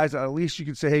 veteran guys that at least you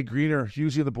can say, hey, Greener,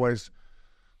 Hughesy, and the boys,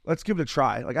 let's give it a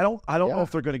try. Like I don't know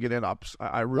if they're going to get in ups.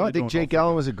 I really. I think Jake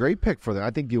Allen was a great pick for them.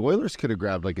 I think the Oilers could have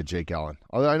grabbed like a Jake Allen.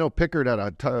 Although I know Pickard had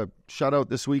a shutout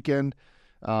this weekend.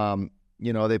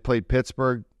 You know, they played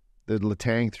Pittsburgh. The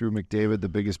Letang threw McDavid, the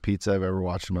biggest pizza I've ever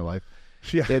watched in my life.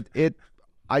 Yeah.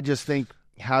 I just think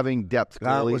having depth.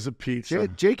 That was a pizza.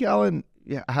 Jake Allen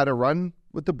had a run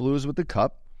with the Blues with the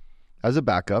Cup as a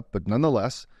backup, but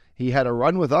nonetheless. He had a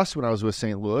run with us when I was with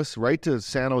St. Louis, right to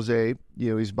San Jose.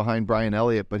 You know, he's behind Brian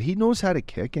Elliott, but he knows how to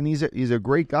kick, and he's a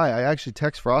great guy. I actually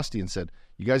text Frosty and said,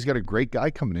 you guys got a great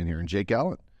guy coming in here, and Jake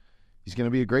Allen. He's going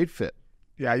to be a great fit.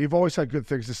 Yeah, you've always had good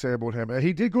things to say about him. And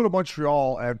he did go to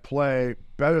Montreal and play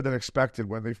better than expected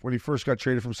when he first got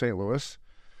traded from St. Louis.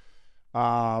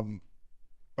 Right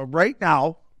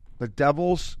now, the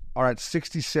Devils are at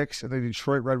 66, and the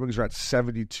Detroit Red Wings are at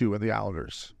 72, and the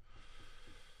Islanders.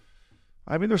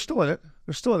 I mean, they're still in it.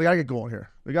 They got to get going here.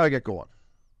 They got to get going.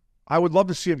 I would love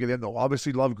to see him get in, though.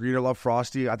 Obviously, love Greener, love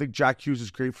Frosty. I think Jack Hughes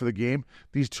is great for the game.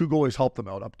 These 2 goalies help them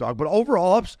out, Updog. But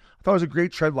overall, Ups, I thought it was a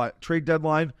great trade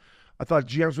deadline. I thought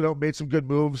GMs went out and made some good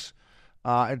moves.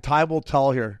 And time will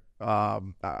tell here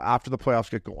after the playoffs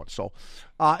get going. So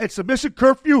it's the Missin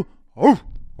Curfew.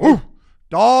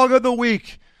 Dog of the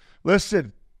week.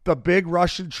 Listen, the big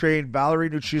Russian train, Valeri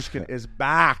Nuchuskin, is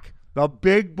back. The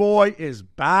big boy is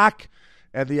back.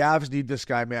 And the Avs need this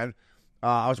guy, man.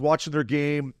 I was watching their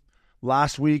game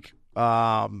last week.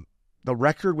 The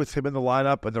record with him in the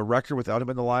lineup and the record without him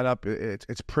in the lineup,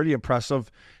 it's pretty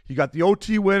impressive. He got the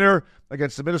OT winner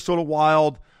against the Minnesota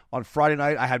Wild on Friday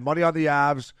night. I had money on the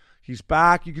Avs. He's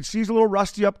back. You can see he's a little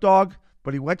rusty up, dog,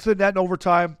 but he went to the net in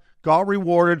overtime, got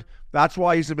rewarded. That's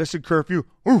why he's a Missin Curfew.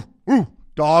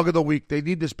 Dog of the week. They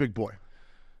need this big boy.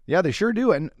 Yeah, they sure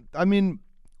do. And, I mean,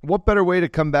 what better way to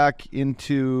come back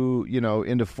into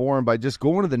form by just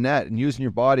going to the net and using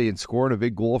your body and scoring a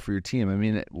big goal for your team? I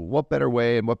mean, what better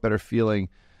way and what better feeling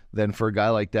than for a guy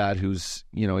like that who's,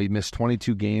 he missed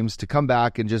 22 games to come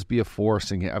back and just be a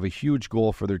force and have a huge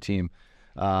goal for their team,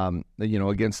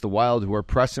 against the Wild who are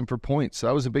pressing for points. So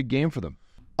that was a big game for them.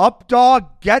 Up,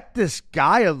 dog, get this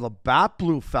guy a Labatt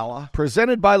Blue, fella.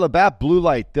 Presented by Labatt Blue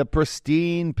Light, the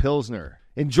pristine Pilsner.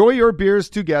 Enjoy your beers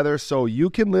together so you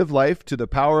can live life to the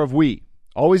power of we.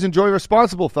 Always enjoy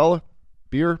responsible, fella.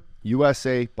 Beer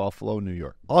USA, Buffalo, New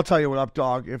York. I'll tell you what up,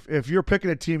 dog. If you're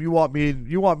picking a team, you want me and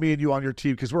you on your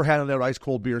team because we're handing out ice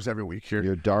cold beers every week here.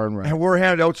 You're darn right. And we're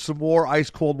handing out some more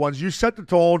ice cold ones. You set the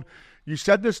tone. You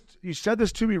said this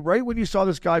to me right when you saw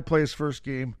this guy play his first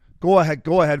game. Go ahead,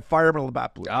 fire him in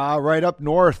Labatt Blue. Right up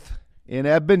north in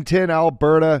Edmonton,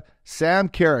 Alberta, Sam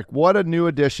Carrick. What a new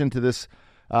addition to this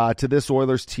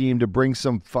Oilers team to bring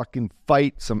some fucking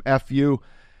fight, some FU.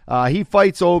 He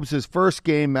fights Obes his first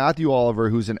game, Matthew Oliver,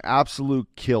 who's an absolute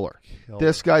killer.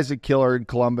 This guy's a killer in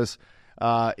Columbus.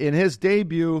 In his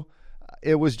debut,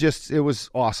 it was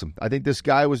awesome. I think this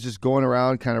guy was just going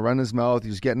around, kind of running his mouth. He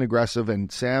was getting aggressive,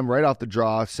 and Sam, right off the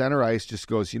draw, center ice, just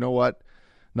goes, you know what?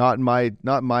 Not in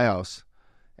my house.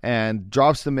 And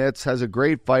drops the mitts, has a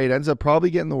great fight, ends up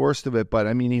probably getting the worst of it. But,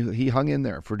 I mean, he hung in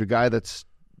there for the guy that's,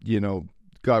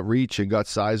 got reach and got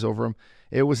size over him.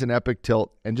 It was an epic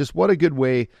tilt. And just what a good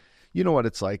way. You know what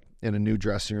it's like in a new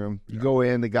dressing room. You go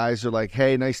in, the guys are like,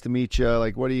 hey, nice to meet you.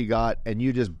 Like, what do you got? And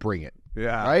you just bring it.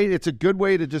 Yeah. Right? It's a good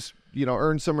way to just,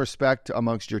 earn some respect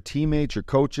amongst your teammates, your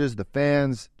coaches, the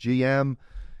fans, GM.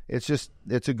 It's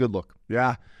a good look.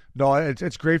 Yeah. No,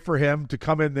 it's great for him to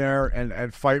come in there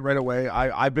and fight right away.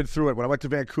 I've been through it. When I went to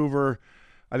Vancouver,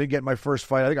 I didn't get my first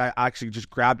fight. I think I actually just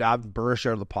grabbed Adam Burrish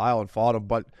out of the pile and fought him.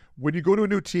 But when you go to a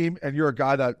new team and you're a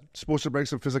guy that's supposed to bring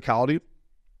some physicality,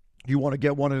 you want to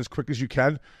get one in as quick as you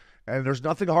can. And there's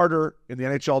nothing harder in the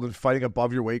NHL than fighting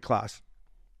above your weight class.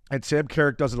 And Sam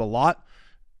Carrick does it a lot.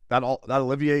 That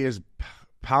Olivier is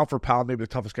pound for pound maybe the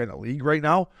toughest guy in the league right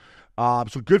now.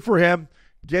 So good for him.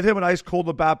 Get him an ice cold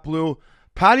Labatt Blue.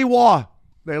 Patty Waugh,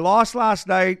 they lost last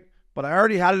night, but I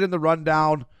already had it in the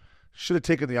rundown. Should have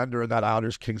taken the under in that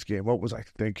Islanders-Kings game. What was I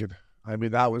thinking? I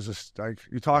mean, that was just like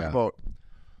you talk about.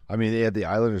 I mean, the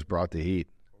Islanders brought the heat.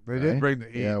 They did bring the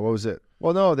heat. Yeah, what was it?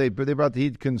 Well, no, they brought the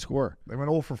heat, couldn't score. They went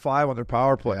 0 for 5 on their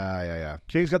power play. Yeah.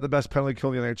 Kings got the best penalty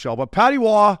kill in the NHL. But Patty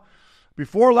Waugh,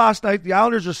 before last night, the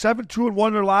Islanders are 7-2-1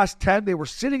 in their last 10. They were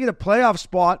sitting in a playoff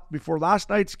spot before last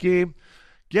night's game.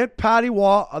 Get Patty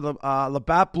Waugh on the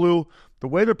Labatt Blue. The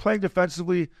way they're playing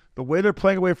defensively, the way they're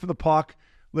playing away from the puck.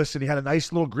 Listen, he had a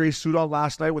nice little gray suit on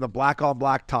last night with a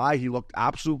black-on-black tie. He looked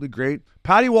absolutely great.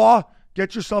 Patty Waugh,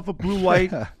 get yourself a blue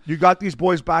light. You got these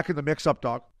boys back in the mix-up,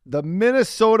 dog. The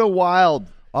Minnesota Wild.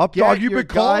 Up, dog. You've been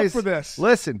calling for this.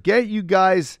 Listen, get you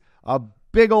guys a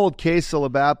big old case of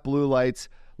Labatt Blue Lights.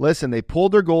 Listen, they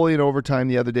pulled their goalie in overtime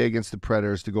the other day against the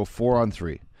Predators to go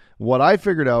 4-on-3. What I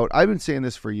figured out, I've been saying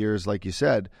this for years, like you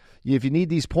said, if you need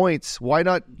these points, why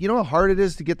not? You know how hard it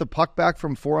is to get the puck back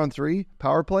from 4-on-3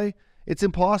 power play? It's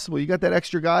impossible. You got that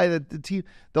extra guy that the team,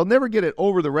 they'll never get it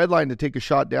over the red line to take a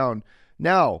shot down.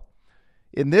 Now,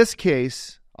 in this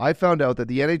case, I found out that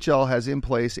the NHL has in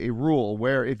place a rule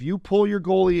where if you pull your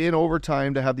goalie in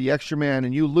overtime to have the extra man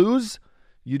and you lose,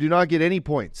 you do not get any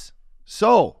points.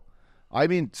 So, I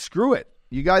mean, screw it.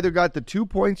 You either got the 2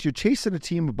 points, you're chasing a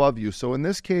team above you. So in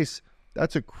this case,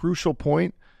 that's a crucial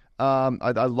point.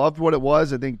 I loved what it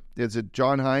was. I think it's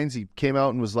John Hines. He came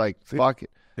out and was like, fuck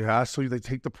it. Yeah, so they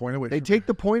take the point away. They take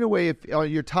the point away if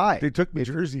you're tied. They took me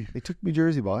Jersey. They took me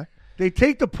Jersey, boy. They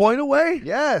take the point away?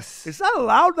 Yes. Is that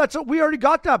allowed? We already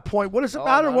got that point. What does it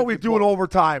matter what we do in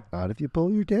overtime? Not if you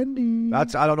pull your tendy.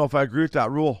 I don't know if I agree with that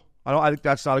rule. I think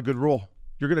that's not a good rule.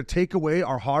 You're going to take away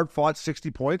our hard-fought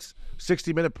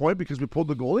 60-minute point because we pulled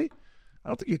the goalie? I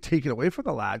don't think you take it away from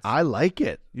the lads. I like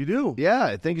it. You do? Yeah,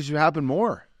 I think it should happen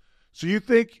more. So you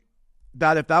think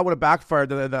that if that would have backfired,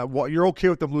 that you're okay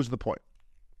with them losing the point?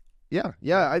 Yeah.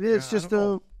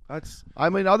 It's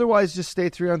otherwise just stay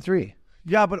 3-on-3.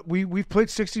 Yeah, but we've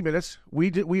played 60 minutes.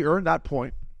 We earned that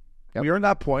point. Yep. We earned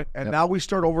that point, and now we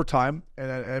start overtime.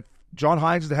 And if John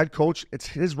Hines is the head coach, it's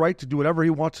his right to do whatever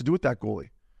he wants to do with that goalie.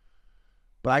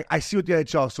 But I see what the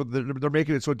NHL, so they're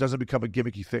making it so it doesn't become a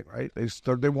gimmicky thing, right?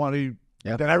 They want to.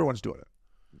 Then everyone's doing it.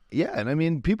 Yeah, and I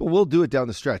mean, people will do it down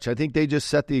the stretch. I think they just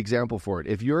set the example for it.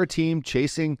 If you're a team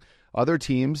chasing other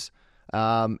teams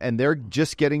and they're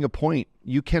just getting a point,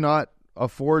 you cannot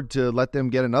afford to let them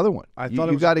get another one. I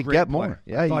thought you got to get more.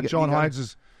 Yeah, I thought John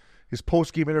Hines' his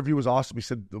post-game interview was awesome. He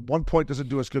said, 1 point doesn't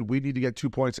do us good. We need to get 2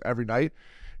 points every night.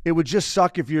 It would just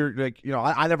suck if you're like,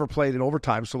 I never played in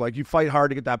overtime. So like you fight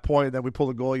hard to get that point, and then we pull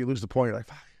the goal, you lose the point. You're like,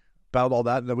 battled all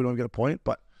that, and then we don't get a point.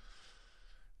 But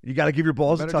you got to give your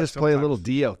balls a touch. Just play a little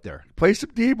D out there. Play some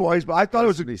D, boys. But I thought it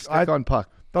was on puck.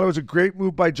 Thought it was a great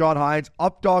move by John Hines.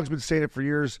 Updog's been saying it for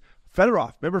years.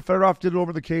 Fedorov, remember Fedorov did it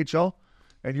over the KHL,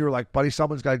 and you were like, buddy,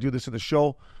 someone's got to do this in the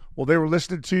show. Well, they were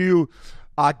listening to you.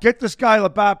 Get this guy,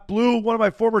 Labatt Blue, one of my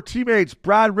former teammates,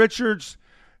 Brad Richards,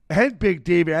 and Big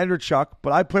Dave Andrechuk,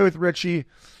 but I play with Richie.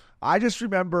 I just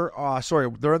remember,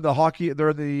 they're in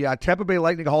the Tampa Bay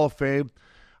Lightning Hall of Fame.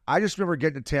 I just remember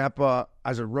getting to Tampa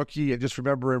as a rookie and just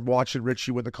remembering watching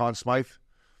Richie win the Conn Smythe,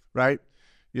 right?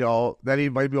 Then he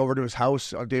invited me over to his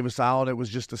house on Davis Island. It was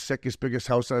just the sickest, biggest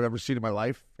house I've ever seen in my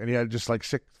life. And he had just like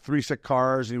 3 sick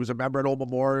cars. And he was a member at Old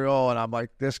Memorial. And I'm like,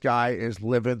 this guy is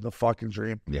living the fucking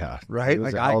dream. Yeah. Right? He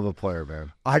was a hell of a player,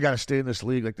 man. I got to stay in this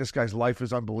league. Like, this guy's life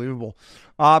is unbelievable.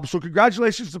 So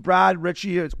congratulations to Brad.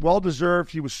 Richie, it's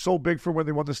well-deserved. He was so big for when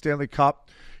they won the Stanley Cup.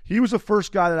 He was the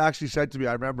first guy that actually said to me,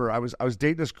 I remember I was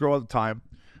dating this girl at the time.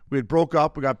 We had broke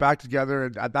up. We got back together.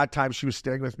 And at that time, she was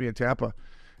staying with me in Tampa.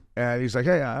 And he's like,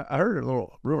 hey, I heard a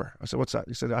little rumor. I said, what's that?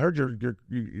 He said, I heard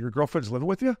your girlfriend's living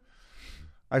with you.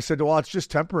 I said, well, it's just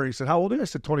temporary. He said, how old are you? I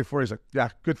said, 24. He's like, yeah,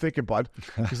 good thinking, bud.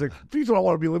 He's like, please don't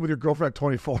want to be living with your girlfriend at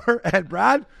 24. And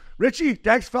Brad, Richie,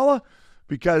 thanks, fella,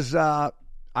 because I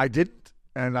didn't,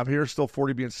 and I'm here still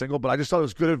 40 being single, but I just thought it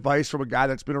was good advice from a guy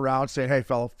that's been around saying, hey,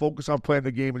 fella, focus on playing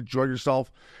the game, enjoy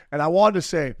yourself. And I wanted to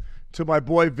say to my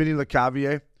boy, Vinny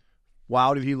LeCavier,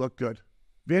 wow, did he look good.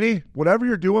 Vinny, whatever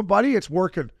you're doing, buddy, it's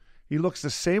working. He looks the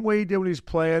same way he did when he's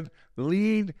playing.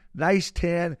 Lean, nice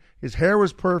tan. His hair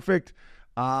was perfect.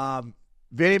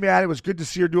 Vinny, man, it was good to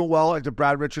see her doing well. And to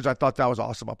Brad Richards, I thought that was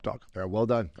awesome up, dog. Yeah, well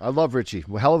done. I love Richie.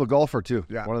 Well, hell of a golfer, too.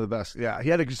 Yeah. One of the best. Yeah, he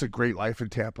had just a great life in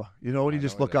Tampa. You know, when you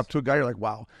just look up to a guy, you're like,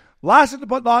 wow. Last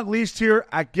but not least here,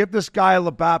 I give this guy a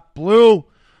Labatt Blue.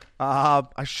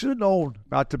 I should have known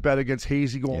not to bet against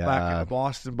Hazy going back into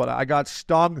Boston, but I got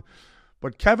stung.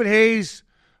 But Kevin Hayes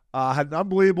had an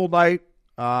unbelievable night.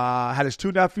 Had his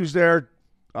two nephews there.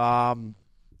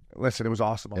 Listen, it was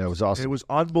awesome. Yeah, it was awesome. It was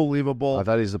unbelievable. I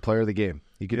thought he was the player of the game.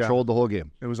 He controlled the whole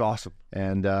game. It was awesome.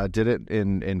 And did it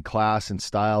in class and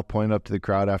style, pointed up to the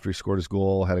crowd after he scored his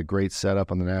goal, had a great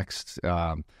setup on the next.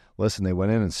 Listen, they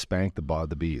went in and spanked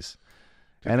the Bees.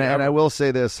 And I will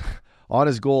say this, on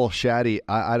his goal, Shaddy,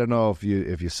 I don't know if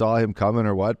you saw him coming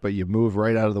or what, but you moved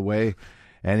right out of the way,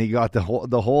 and he got the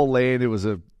whole lane. It was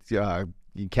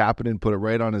Kapanen put it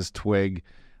right on his twig.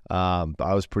 I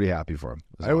was pretty happy for him.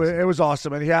 It was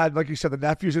awesome. And he had, like you said, the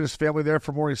nephews and his family there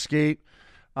for morning skate.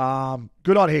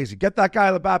 Good on Hazy. Get that guy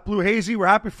Labatt Blue. Hazy, we're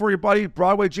happy for you, buddy.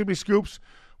 Broadway Jimmy Scoops.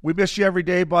 We miss you every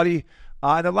day, buddy.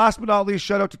 And then last but not least,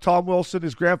 shout out to Tom Wilson.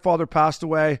 His grandfather passed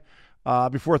away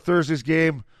before Thursday's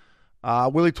game.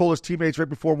 Willie told his teammates right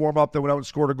before warm-up they went out and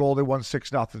scored a goal. They won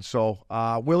 6-0.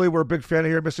 So, Willie, we're a big fan of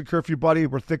here at Missin Curfew, buddy.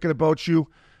 We're thinking about you.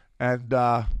 And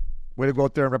way to go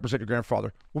out there and represent your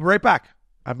grandfather. We'll be right back.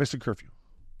 I'm Missin Curfew.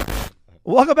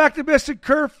 Welcome back to Missin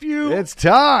Curfew. It's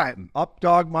time. Up,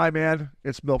 dog, my man.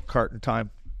 It's milk carton time.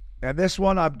 And this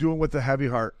one I'm doing with a heavy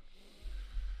heart.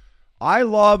 I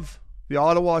love the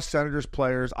Ottawa Senators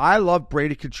players. I love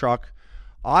Brady Tkachuk.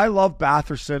 I love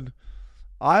Batherson.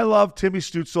 I love Timmy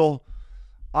Stützle.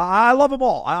 I love them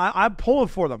all. I'm pulling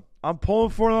for them.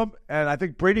 And I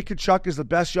think Brady Tkachuk is the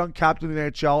best young captain in the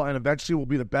NHL and eventually will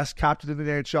be the best captain in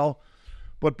the NHL.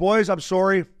 But, boys, I'm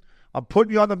sorry. I'm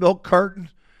putting you on the milk carton.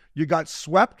 You got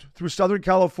swept through Southern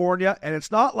California, and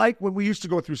it's not like when we used to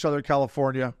go through Southern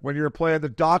California when you were playing the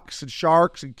Ducks and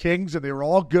Sharks and Kings, and they were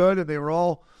all good, and they were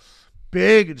all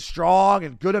big and strong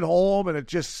and good at home, and it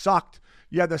just sucked.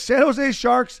 You had the San Jose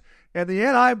Sharks and the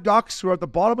Anaheim Ducks, who are at the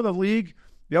bottom of the league.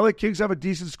 The LA Kings have a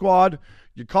decent squad.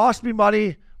 You cost me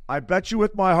money. I bet you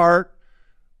with my heart.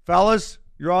 Fellas,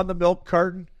 you're on the milk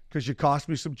carton because you cost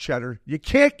me some cheddar. You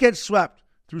can't get swept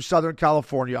through Southern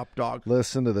California, up, dog.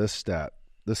 Listen to this stat.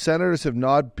 The Senators have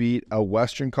not beat a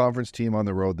Western Conference team on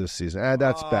the road this season.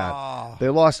 That's bad. They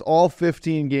lost all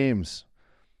 15 games,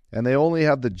 and they only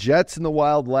have the Jets and the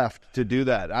Wild left to do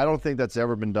that. I don't think that's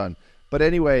ever been done. But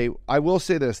anyway, I will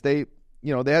say this. They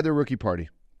had their rookie party.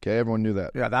 Okay, everyone knew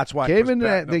that. Yeah, that's why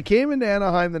they came into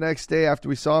Anaheim the next day after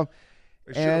we saw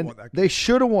them. They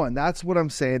should have won. That's what I'm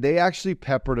saying. They actually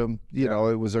peppered him. You know,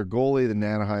 it was our goalie in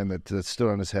Anaheim that stood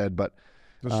on his head. But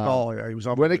he was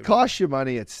when it costs you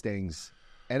money, it stings.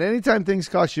 And anytime things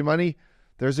cost you money,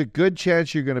 there's a good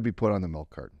chance you're going to be put on the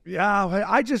milk carton. Yeah,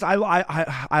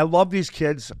 I love these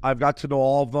kids. I've got to know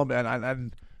all of them,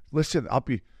 and listen,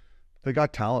 Uppy, they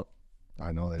got talent.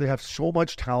 I know they have so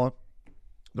much talent.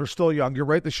 They're still young. You're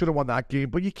right. They should have won that game,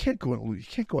 but you can't go and lose.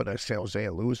 You can't go into San Jose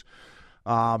and lose.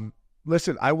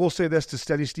 Listen, I will say this to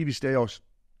Steady Stevie Stajos.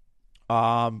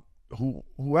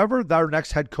 Whoever their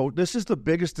next head coach, this is the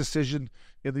biggest decision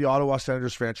in the Ottawa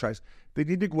Senators franchise. They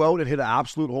need to go out and hit an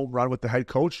absolute home run with the head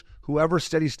coach. Whoever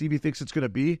Steady Stevie thinks it's going to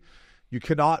be, you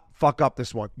cannot fuck up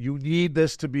this one. You need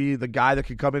this to be the guy that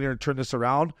can come in here and turn this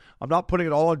around. I'm not putting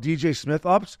it all on DJ Smith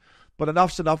ups, but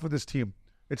enough's enough with this team.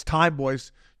 It's time,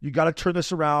 boys. You got to turn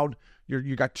this around.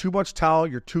 You got too much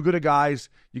talent. You're too good at guys.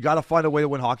 You got to find a way to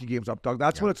win hockey games, up, dog.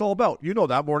 That's what it's all about. You know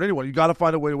that more than anyone. You got to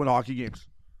find a way to win hockey games.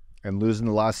 And losing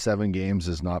the last 7 games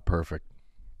is not perfect.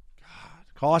 God,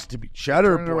 it costs to be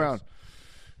cheddar, Turn it around.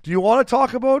 Do you want to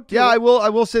talk about? Yeah, I will. I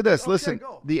will say this. Listen,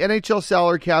 go. the NHL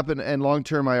salary cap and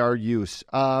long-term IR use.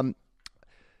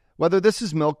 Whether this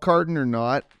is milk carton or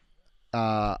not,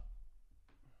 I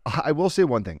will say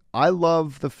one thing. I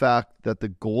love the fact that the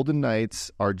Golden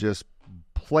Knights are just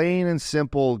plain and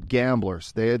simple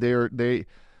gamblers. They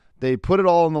put it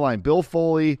all on the line. Bill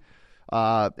Foley,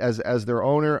 as their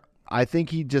owner, I think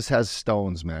he just has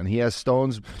stones, man. He has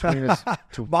stones between his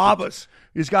Mabas.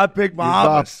 He's got big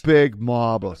mabas. He's got big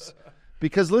mabas.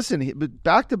 Because listen,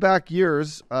 back-to-back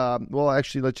years, well,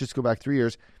 actually, let's just go back 3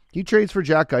 years. He trades for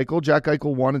Jack Eichel. Jack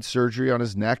Eichel wanted surgery on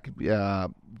his neck.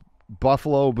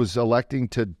 Buffalo was electing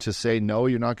to say, no,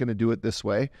 you're not going to do it this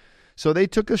way. So they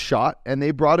took a shot, and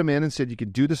they brought him in and said, you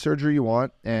can do the surgery you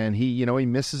want. And he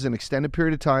misses an extended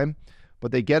period of time,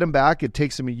 but they get him back. It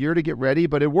takes him a year to get ready,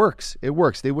 but it works. It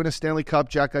works. They win a Stanley Cup.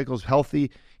 Jack Eichel's healthy.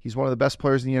 He's one of the best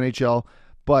players in the NHL.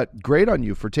 But great on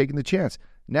you for taking the chance.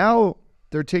 Now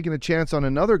they're taking a chance on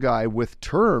another guy with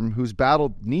term who's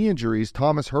battled knee injuries,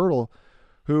 Thomas Hertl,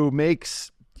 who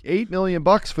makes $8 million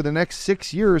for the next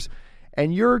 6 years,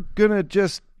 and you're going to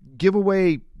just give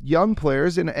away young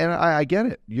players, and I get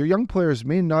it. Your young players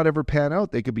may not ever pan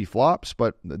out. They could be flops,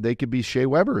 but they could be Shea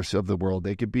Webbers of the world.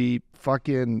 They could be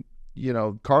fucking,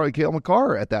 Cale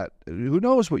McCarr at that. Who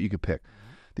knows what you could pick.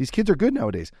 These kids are good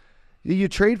nowadays. You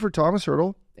trade for Thomas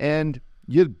Hertl, and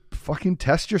you fucking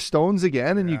test your stones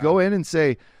again, and you go in and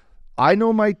say, I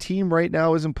know my team right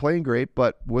now isn't playing great,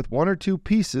 but with one or two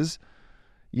pieces,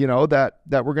 that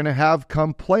we're going to have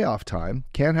come playoff time,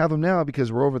 can't have them now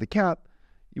because we're over the cap,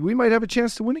 we might have a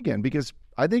chance to win again. Because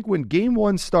I think when game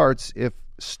one starts, if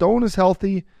Stone is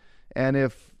healthy, and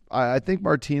if I think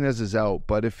Martinez is out,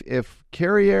 but if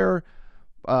Carrier,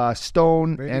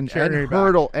 Stone, and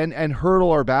Hertl and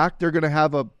Hertl are back, they're going to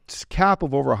have a cap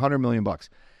of over $100 million.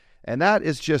 And that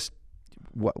is just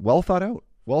well thought out.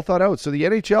 Well thought out. So the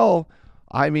NHL,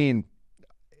 I mean,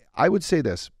 I would say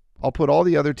this. I'll put all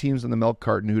the other teams in the milk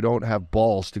carton who don't have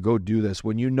balls to go do this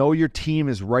when you know your team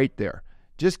is right there.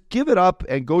 Just give it up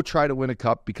and go try to win a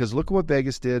cup, because look at what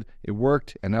Vegas did. It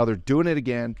worked, and now they're doing it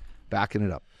again, backing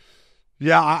it up.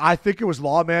 Yeah, I think it was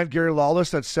Lawman, Gary Lawless,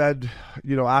 that said,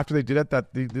 after they did it,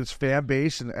 that this fan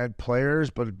base and players,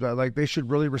 but like they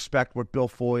should really respect what Bill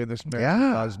Foley and this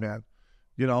man does, man.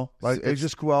 They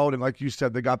just go out and, like you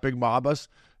said, they got big mambas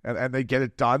and they get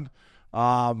it done.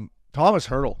 Thomas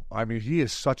Hertl, I mean, he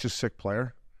is such a sick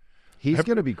player. He's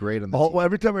going to be great on the team. Well,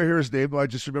 every time I hear his name, I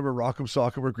just remember Rock'em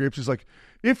Sock'em where Grapes is like,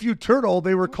 if you turtle,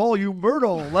 they will call you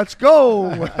Myrtle. Let's go.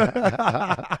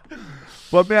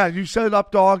 But, man, you set it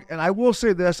up, dog. And I will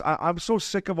say this. I'm so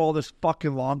sick of all this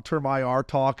fucking long-term IR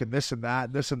talk and this and that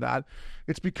and this and that.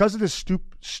 It's because of this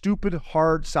stupid,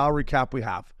 hard salary cap we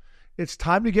have. It's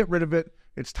time to get rid of it.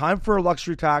 It's time for a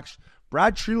luxury tax.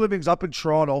 Brad Treliving's up in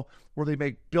Toronto where they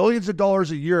make billions of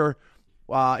dollars a year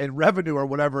in revenue or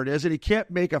whatever it is, and he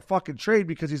can't make a fucking trade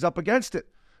because he's up against it.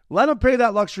 Let him pay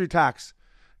that luxury tax.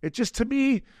 It just, to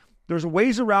me, there's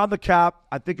ways around the cap.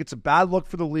 I think it's a bad look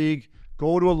for the league.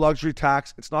 Go to a luxury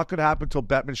tax. It's not going to happen until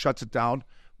Bettman shuts it down.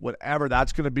 Whatever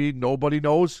that's going to be, nobody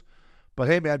knows. But,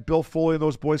 hey, man, Bill Foley and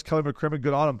those boys, Kelly McCrimmon,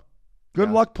 good on them.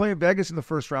 Good luck playing Vegas in the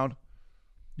first round.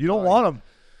 You don't want them.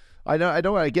 I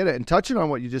know. I get it. And touching on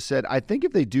what you just said, I think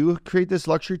if they do create this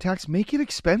luxury tax, make it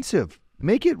expensive.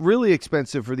 Make it really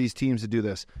expensive for these teams to do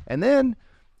this. And then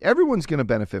everyone's going to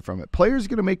benefit from it. Players are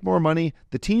going to make more money.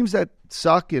 The teams that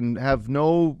suck and have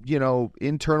no,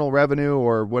 internal revenue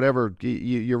or whatever,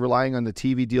 you're relying on the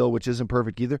TV deal, which isn't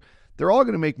perfect either, they're all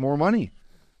going to make more money.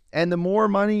 And the more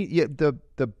money,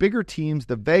 the bigger teams,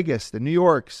 the Vegas, the New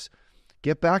Yorks,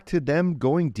 get back to them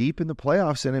going deep in the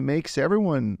playoffs, and it makes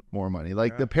everyone more money.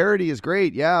 The parity is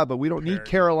great, but we don't need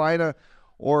Carolina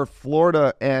or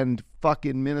Florida and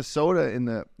fucking Minnesota in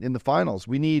the finals.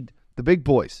 We need the big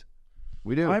boys.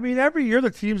 We do. I mean, every year the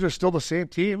teams are still the same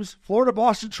teams. Florida,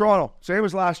 Boston, Toronto, same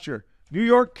as last year. New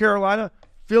York, Carolina,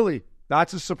 Philly,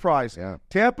 that's a surprise. Yeah.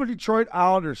 Tampa, Detroit,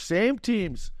 Islanders, same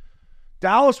teams.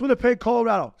 Dallas, Winnipeg,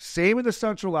 Colorado, same in the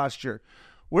Central last year.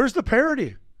 Where's the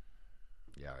parity?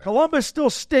 Yeah. Columbus still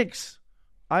stinks.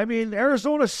 I mean,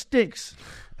 Arizona stinks.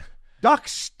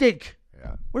 Ducks stink.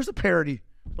 Yeah. Where's the parity?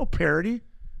 No parity.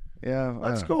 Yeah.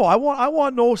 Let's go. I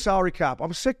want no salary cap.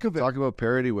 I'm sick of it. Talk about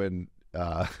parity when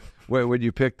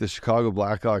you pick the Chicago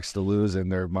Blackhawks to lose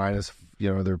and they're minus,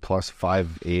 they're plus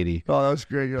 580. Oh, that was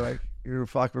great. You're like,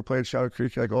 we're playing Shadow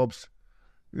Creek. You're like, oops.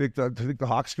 You think the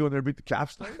Hawks go in there and beat the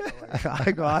Caps?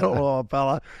 I go, I don't know,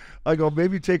 fella. I go,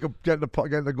 maybe take them getting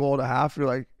the goal and a half.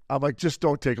 I'm like, just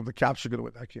don't take them. The Caps are going to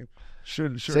win that game.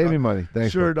 Sure Save me money.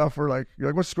 Thanks. Sure enough, you're like,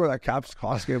 what's the score of that Caps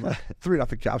game?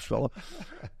 3-0 Caps, fella.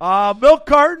 Milk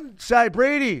carton, say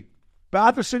Brady,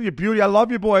 Batherson, you beauty. I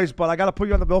love you boys, but I got to put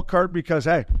you on the milk carton because,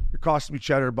 hey, you're costing me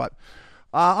cheddar. But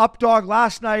up dog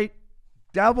last night,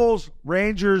 Devils,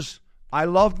 Rangers. I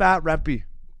love Matt Rempe.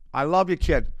 I love you,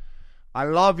 kid. I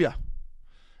love you.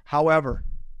 However,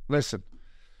 listen,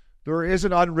 there is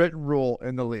an unwritten rule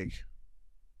in the league.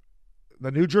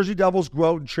 The New Jersey Devils go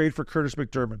out and trade for Kurtis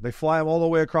MacDermid. They fly him all the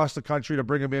way across the country to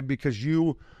bring him in because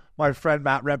you, my friend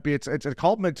Matt Rempe, it's a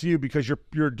compliment to you because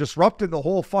you're disrupting the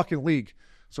whole fucking league.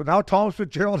 So now Thomas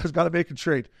Fitzgerald has got to make a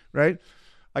trade, right?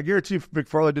 I guarantee you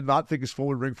McFarland did not think his phone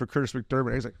would ring for Kurtis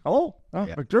MacDermid. He's like, hello?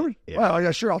 MacDermid? Yeah. Well,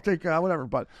 yeah, sure, I'll take whatever.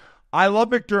 But I love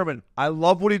MacDermid. I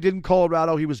love what he did in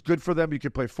Colorado. He was good for them. He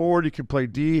can play forward. He can play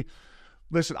D.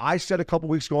 Listen, I said a couple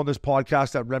weeks ago on this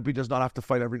podcast that Rempe does not have to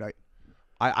fight every night.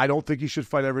 I don't think he should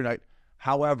fight every night.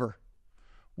 However,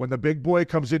 when the big boy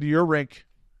comes into your rink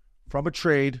from a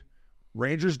trade,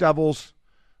 Rangers, Devils,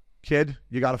 kid,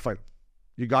 you got to fight him.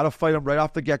 You got to fight him right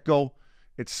off the get-go.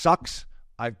 It sucks.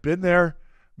 I've been there.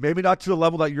 Maybe not to the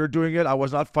level that you're doing it. I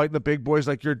was not fighting the big boys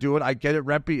like you're doing. I get it,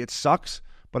 Rempe. It sucks.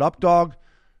 But up, dog,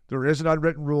 there is an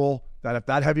unwritten rule that if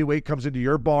that heavyweight comes into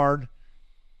your barn,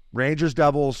 Rangers,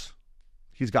 Devils,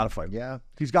 he's got to fight him. Yeah.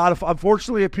 He's got to.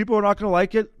 Unfortunately, if people are not going to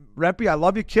like it, Rempe, I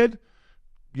love you, kid.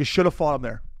 You should have fought him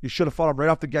there. You should have fought him right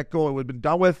off the get-go. It would have been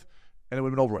done with, and it would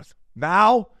have been over with.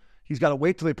 Now, he's got to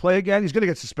wait till they play again. He's going to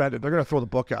get suspended. They're going to throw the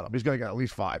book at him. He's going to get at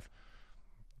least 5.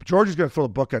 Georgie's going to throw the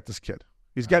book at this kid.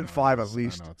 He's getting 5 at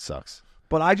least. I know, it sucks.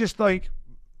 But I just think,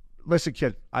 listen,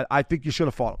 kid, I think you should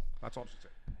have fought him. That's all I'm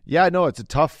saying. Yeah, no,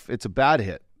 it's a bad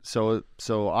hit. So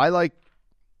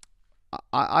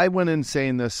I went in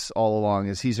saying this all along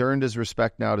is he's earned his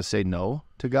respect now to say no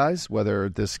to guys, whether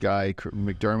this guy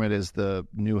MacDermid is the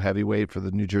new heavyweight for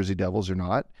the New Jersey Devils or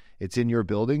not. It's in your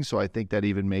building, so I think that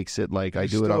even makes it like I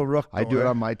do it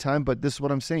on my time. But this is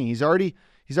what I'm saying. He's already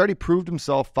proved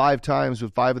himself 5 times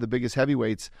with 5 of the biggest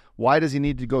heavyweights. Why does he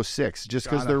need to go 6? Just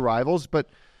because they're rivals? But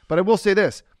I will say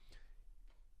this.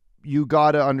 You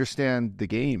got to understand the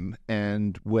game,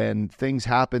 and when things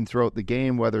happen throughout the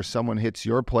game, whether someone hits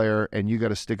your player and you got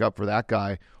to stick up for that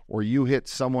guy, or you hit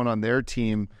someone on their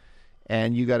team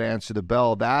and you got to answer the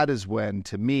bell, that is when,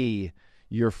 to me,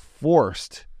 you're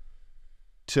forced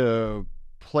to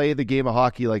play the game of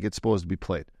hockey like it's supposed to be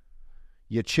played.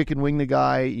 You chicken wing the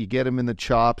guy, you get him in the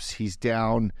chops, he's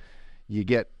down, you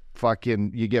get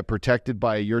protected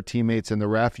by your teammates and the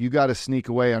ref. You got to sneak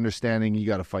away, understanding you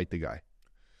got to fight the guy.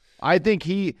 I think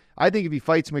if he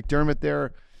fights MacDermid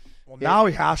there, well, now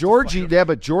he has Georgie. Yeah,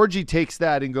 but Georgie takes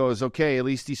that and goes, okay, at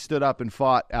least he stood up and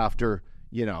fought after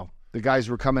the guys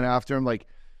were coming after him. Like,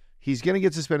 he's going to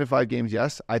get suspended 5 games.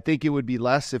 Yes, I think it would be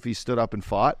less if he stood up and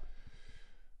fought,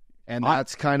 and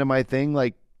that's kind of my thing.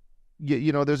 Like,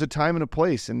 there's a time and a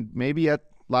place, and maybe at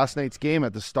last night's game,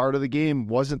 at the start of the game,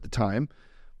 wasn't the time,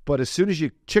 but as soon as you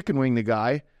chicken wing the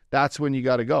guy, that's when you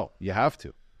got to go. You have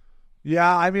to.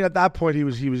 Yeah, I mean, at that point, he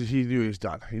knew he was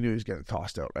done. He knew he was getting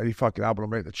tossed out. Right? He fucking elbowed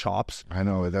him right in the chops. I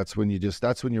know. That's when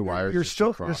your wires. He's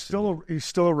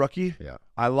still a rookie. Yeah,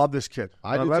 I love this kid.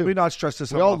 Let me not stress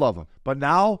this. We all love him, but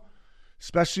now,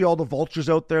 especially all the vultures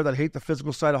out there that hate the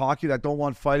physical side of hockey, that don't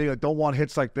want fighting, that don't want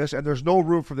hits like this, and there's no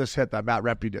room for this hit that Matt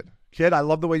Rempe did. Kid, I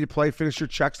love the way you play. Finish your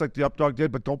checks like the up dog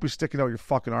did, but don't be sticking out your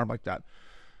fucking arm like that.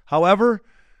 However,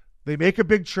 they make a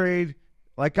big trade.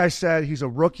 Like I said, he's a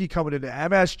rookie coming into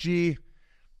MSG.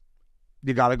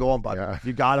 You got to go on, bud. Yeah.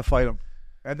 You got to fight him.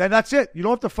 And then that's it. You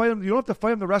don't have to fight him. You don't have to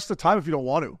fight him the rest of the time if you don't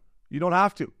want to. You don't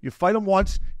have to. You fight him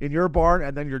once in your barn,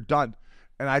 and then you're done.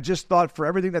 And I just thought for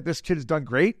everything that this kid has done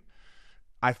great,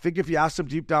 I think if you asked him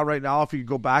deep down right now if he could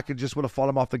go back and just would have fought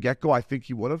him off the get-go, I think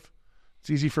he would have. It's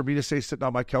easy for me to say sitting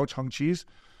on my couch, hung cheese.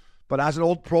 But as an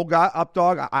old pro guy, up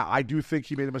dog, I do think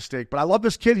he made a mistake. But I love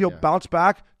this kid. He'll bounce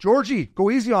back. Georgie, go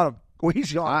easy on him. Go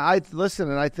easy on him. I listen,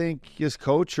 and I think his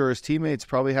coach or his teammates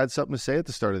probably had something to say at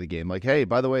the start of the game. Like, hey,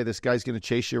 by the way, this guy's going to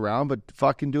chase you around, but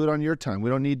fucking do it on your time.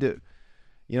 We don't need to.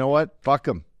 You know what? Fuck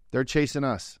them. They're chasing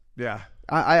us. Yeah.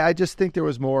 I just think there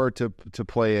was more to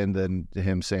play in than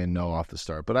him saying no off the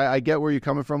start. But I get where you're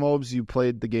coming from, Obes. You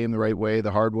played the game the right way,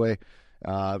 the hard way.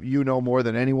 You know more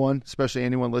than anyone, especially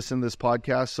anyone listening to this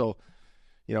podcast. So,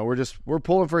 we're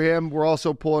pulling for him. We're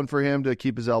also pulling for him to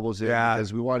keep his elbows in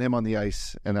because we want him on the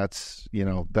ice, and that's,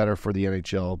 better for the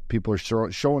NHL. People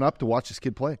are showing up to watch this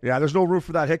kid play. Yeah, there's no room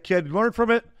for that hit, kid. Learn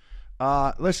from it.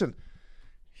 Listen,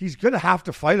 he's going to have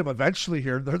to fight him eventually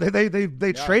here.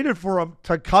 They traded for him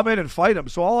to come in and fight him.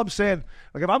 So all I'm saying,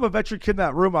 like, if I'm a veteran kid in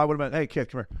that room, I would have been, hey, kid,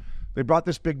 come here. They brought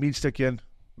this big meat stick in.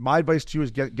 My advice to you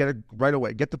is get it right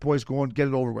away. Get the boys going. Get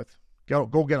it over with. Go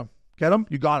get them. Get him.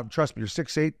 You got him. Trust me. You're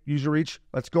 6'8". Use your reach.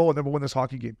 Let's go, and then we'll win this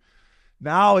hockey game.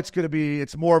 Now it's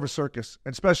more of a circus,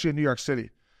 and especially in New York City.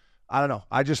 I don't know.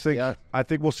 I just think I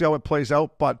think we'll see how it plays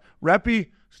out. But Rempe,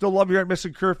 still love you here at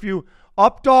Missin Curfew.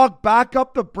 Up dog, back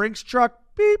up the Brinks truck.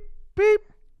 Beep, beep,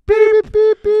 beep,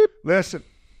 beep, beep. Listen,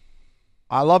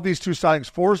 I love these two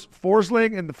signings.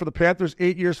 Forsling and for the Panthers,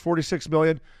 8 years, $46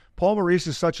 million. Paul Maurice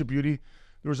is such a beauty.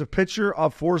 There was a picture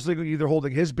of Forsling either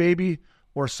holding his baby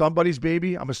or somebody's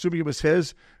baby. I'm assuming it was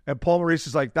his. And Paul Maurice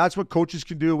is like, that's what coaches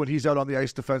can do when he's out on the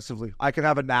ice defensively. I can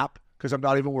have a nap because I'm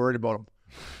not even worried about him.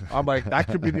 I'm like, that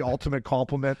could be the ultimate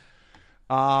compliment.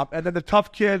 And then the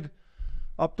tough kid,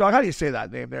 up dog. How do you say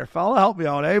that name there, fella? Help me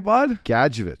out, bud?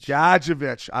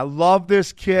 Gadjevich. I love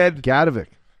this kid. Gadovic.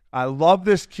 I love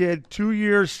this kid. 2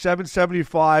 years,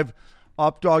 $775.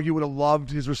 Up dog, you would have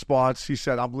loved his response. He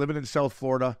said, I'm living in South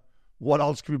Florida. What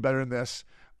else could be better than this?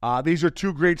 These are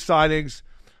two great signings.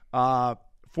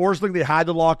 Forsling, they had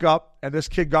to lock up, and this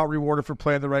kid got rewarded for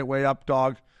playing the right way, up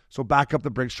dog. So back up the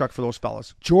Brinks truck for those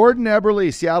fellas. Jordan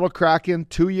Eberle, Seattle Kraken,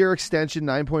 2-year extension,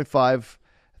 9.5,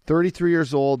 33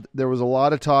 years old. There was a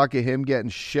lot of talk of him getting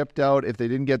shipped out if they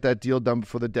didn't get that deal done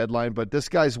before the deadline, but this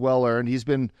guy's well-earned. He's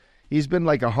been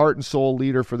like a heart and soul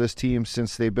leader for this team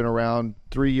since they've been around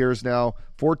 3 years now.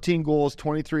 14 goals,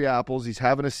 23 apples. He's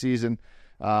having a season.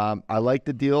 I like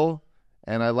the deal,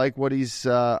 and I like what he's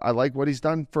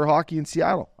done for hockey in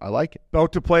Seattle. I like it.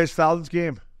 About to play his 1,000th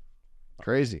game.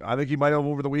 Crazy. I think he might have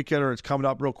over the weekend, or it's coming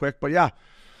up real quick. But yeah,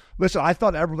 listen, I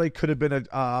thought Eberle could have been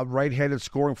a right-handed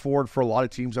scoring forward for a lot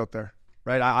of teams out there.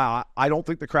 Right? I don't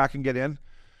think the Kraken get in.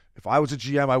 If I was a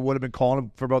GM, I would have been calling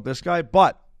him for about this guy.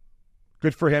 But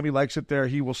good for him. He likes it there.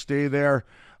 He will stay there.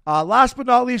 Last but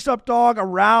not least, up dog,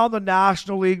 around the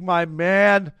National League, my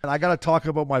man. And I got to talk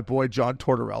about my boy, John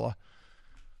Tortorella.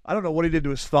 I don't know what he did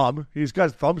to his thumb. He's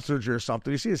got thumb surgery or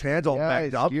something. You see his hands all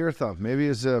backed up. Skier thumb. Maybe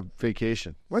it's a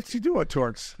vacation. What's he doing,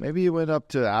 Torts? Maybe he went up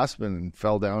to Aspen and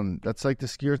fell down. That's like the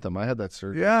skier thumb. I had that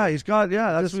surgery. Yeah,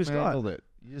 that's what he's got. It.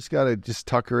 You just got to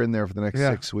tuck her in there for the next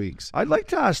 6 weeks. I'd like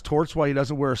to ask Torts why he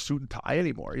doesn't wear a suit and tie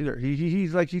anymore either.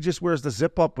 He's like, he just wears the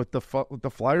zip up with the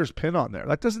Flyers pin on there.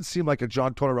 That doesn't seem like a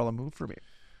John Tortorella move for me.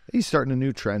 He's starting a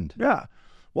new trend. Yeah.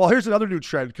 Well, here's another new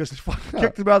trend because he fucking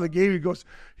kicked him out of the game.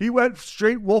 He went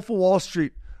straight Wolf of Wall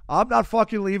Street. I'm not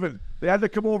fucking leaving. They had to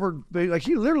come over.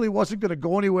 He literally wasn't going to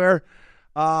go anywhere.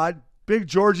 Big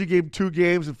Georgie gave him 2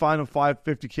 games and fined him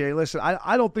 $550K. Listen,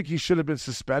 I don't think he should have been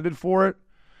suspended for it.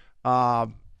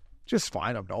 Just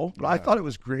fine him, no. But I thought it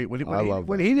was great when he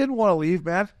didn't want to leave,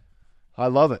 man. I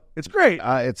love it. It's great.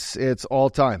 It's all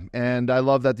time. And I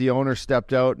love that the owner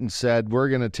stepped out and said, we're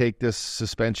going to take this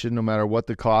suspension no matter what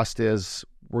the cost is.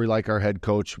 We like our head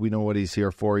coach. We know what he's here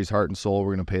for. He's heart and soul.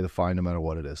 We're going to pay the fine no matter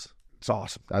what it is. It's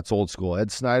awesome. That's old school. Ed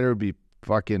Snyder would be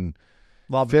fucking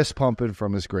fist pumping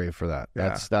from his grave for that.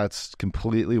 Yeah. That's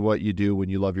completely what you do when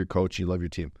you love your coach, you love your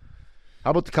team.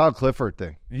 How about the Kyle Clifford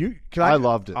thing? I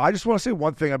loved it. I just want to say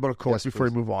one thing about a coach before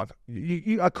please. we move on.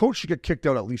 A coach should get kicked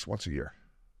out at least once a year.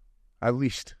 At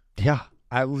least. Yeah.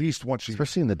 At least once a year.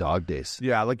 Especially in the dog days.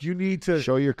 Yeah, like you need to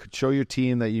show your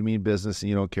team that you mean business and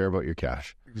you don't care about your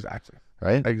cash. Exactly.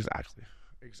 Right? Exactly.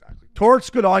 Torts,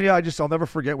 good on you. I'll never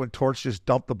forget when Torts just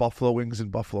dumped the Buffalo Wings in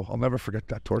Buffalo. I'll never forget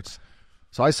that, Torts.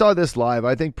 So I saw this live.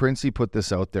 I think Princey put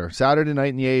this out there. Saturday night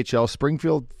in the AHL,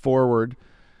 Springfield forward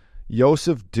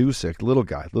Josef Dusick, little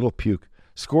guy, little puke,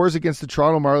 scores against the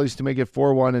Toronto Marlies to make it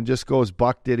 4-1 and just goes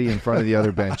buck diddy in front of the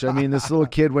other bench. I mean, this little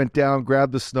kid went down,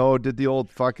 grabbed the snow, did the old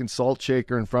fucking salt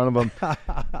shaker in front of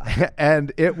him,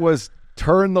 and it was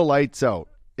turn the lights out.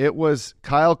 It was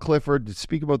Kyle Clifford, to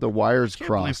speak about the wires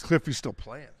crossed. I can't believe Cliffy's still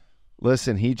playing.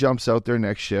 Listen, he jumps out there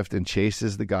next shift and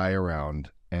chases the guy around,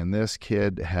 and this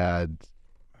kid had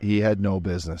no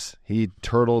business. He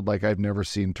turtled like I've never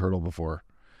seen turtle before.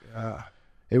 Yeah.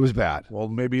 It was bad. Well,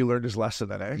 maybe he learned his lesson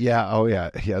then, eh? Yeah. Oh, yeah.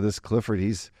 Yeah, this Clifford,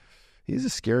 he's a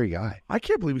scary guy. I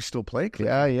can't believe he's still playing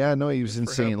Clifford. Yeah. No, he was in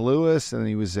St. Louis, and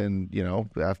he was in,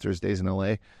 after his days in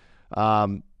L.A.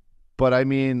 But, I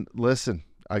mean, listen,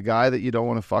 a guy that you don't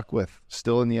want to fuck with,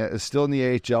 still in the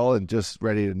AHL and just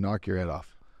ready to knock your head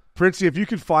off. Princey, if you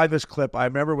can find this clip, I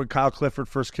remember when Kyle Clifford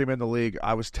first came in the league,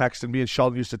 I was texting, me and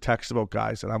Sheldon used to text about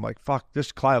guys, and I'm like, fuck,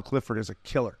 this Kyle Clifford is a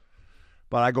killer.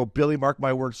 But I go, Billy, mark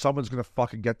my words, someone's going to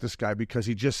fucking get this guy because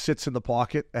he just sits in the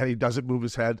pocket and he doesn't move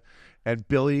his head. And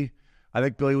Billy, I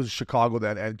think Billy was in Chicago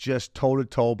then, and just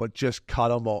toe-to-toe, but just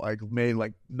cut him out, made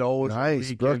nose.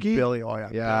 Nice, Brookie. Billy, oh yeah.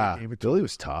 Yeah, Billy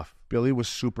was tough. Billy was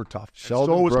super tough.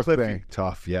 Sheldon so was Brookbank, Cliffy.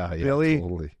 tough. Yeah, Billy,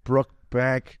 totally.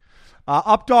 Brookbank.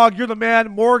 Updog, you're the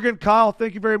man. Morgan, Kyle,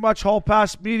 thank you very much.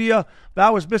 HallPass Media.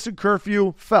 That was Missin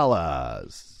Curfew.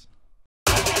 Fellas.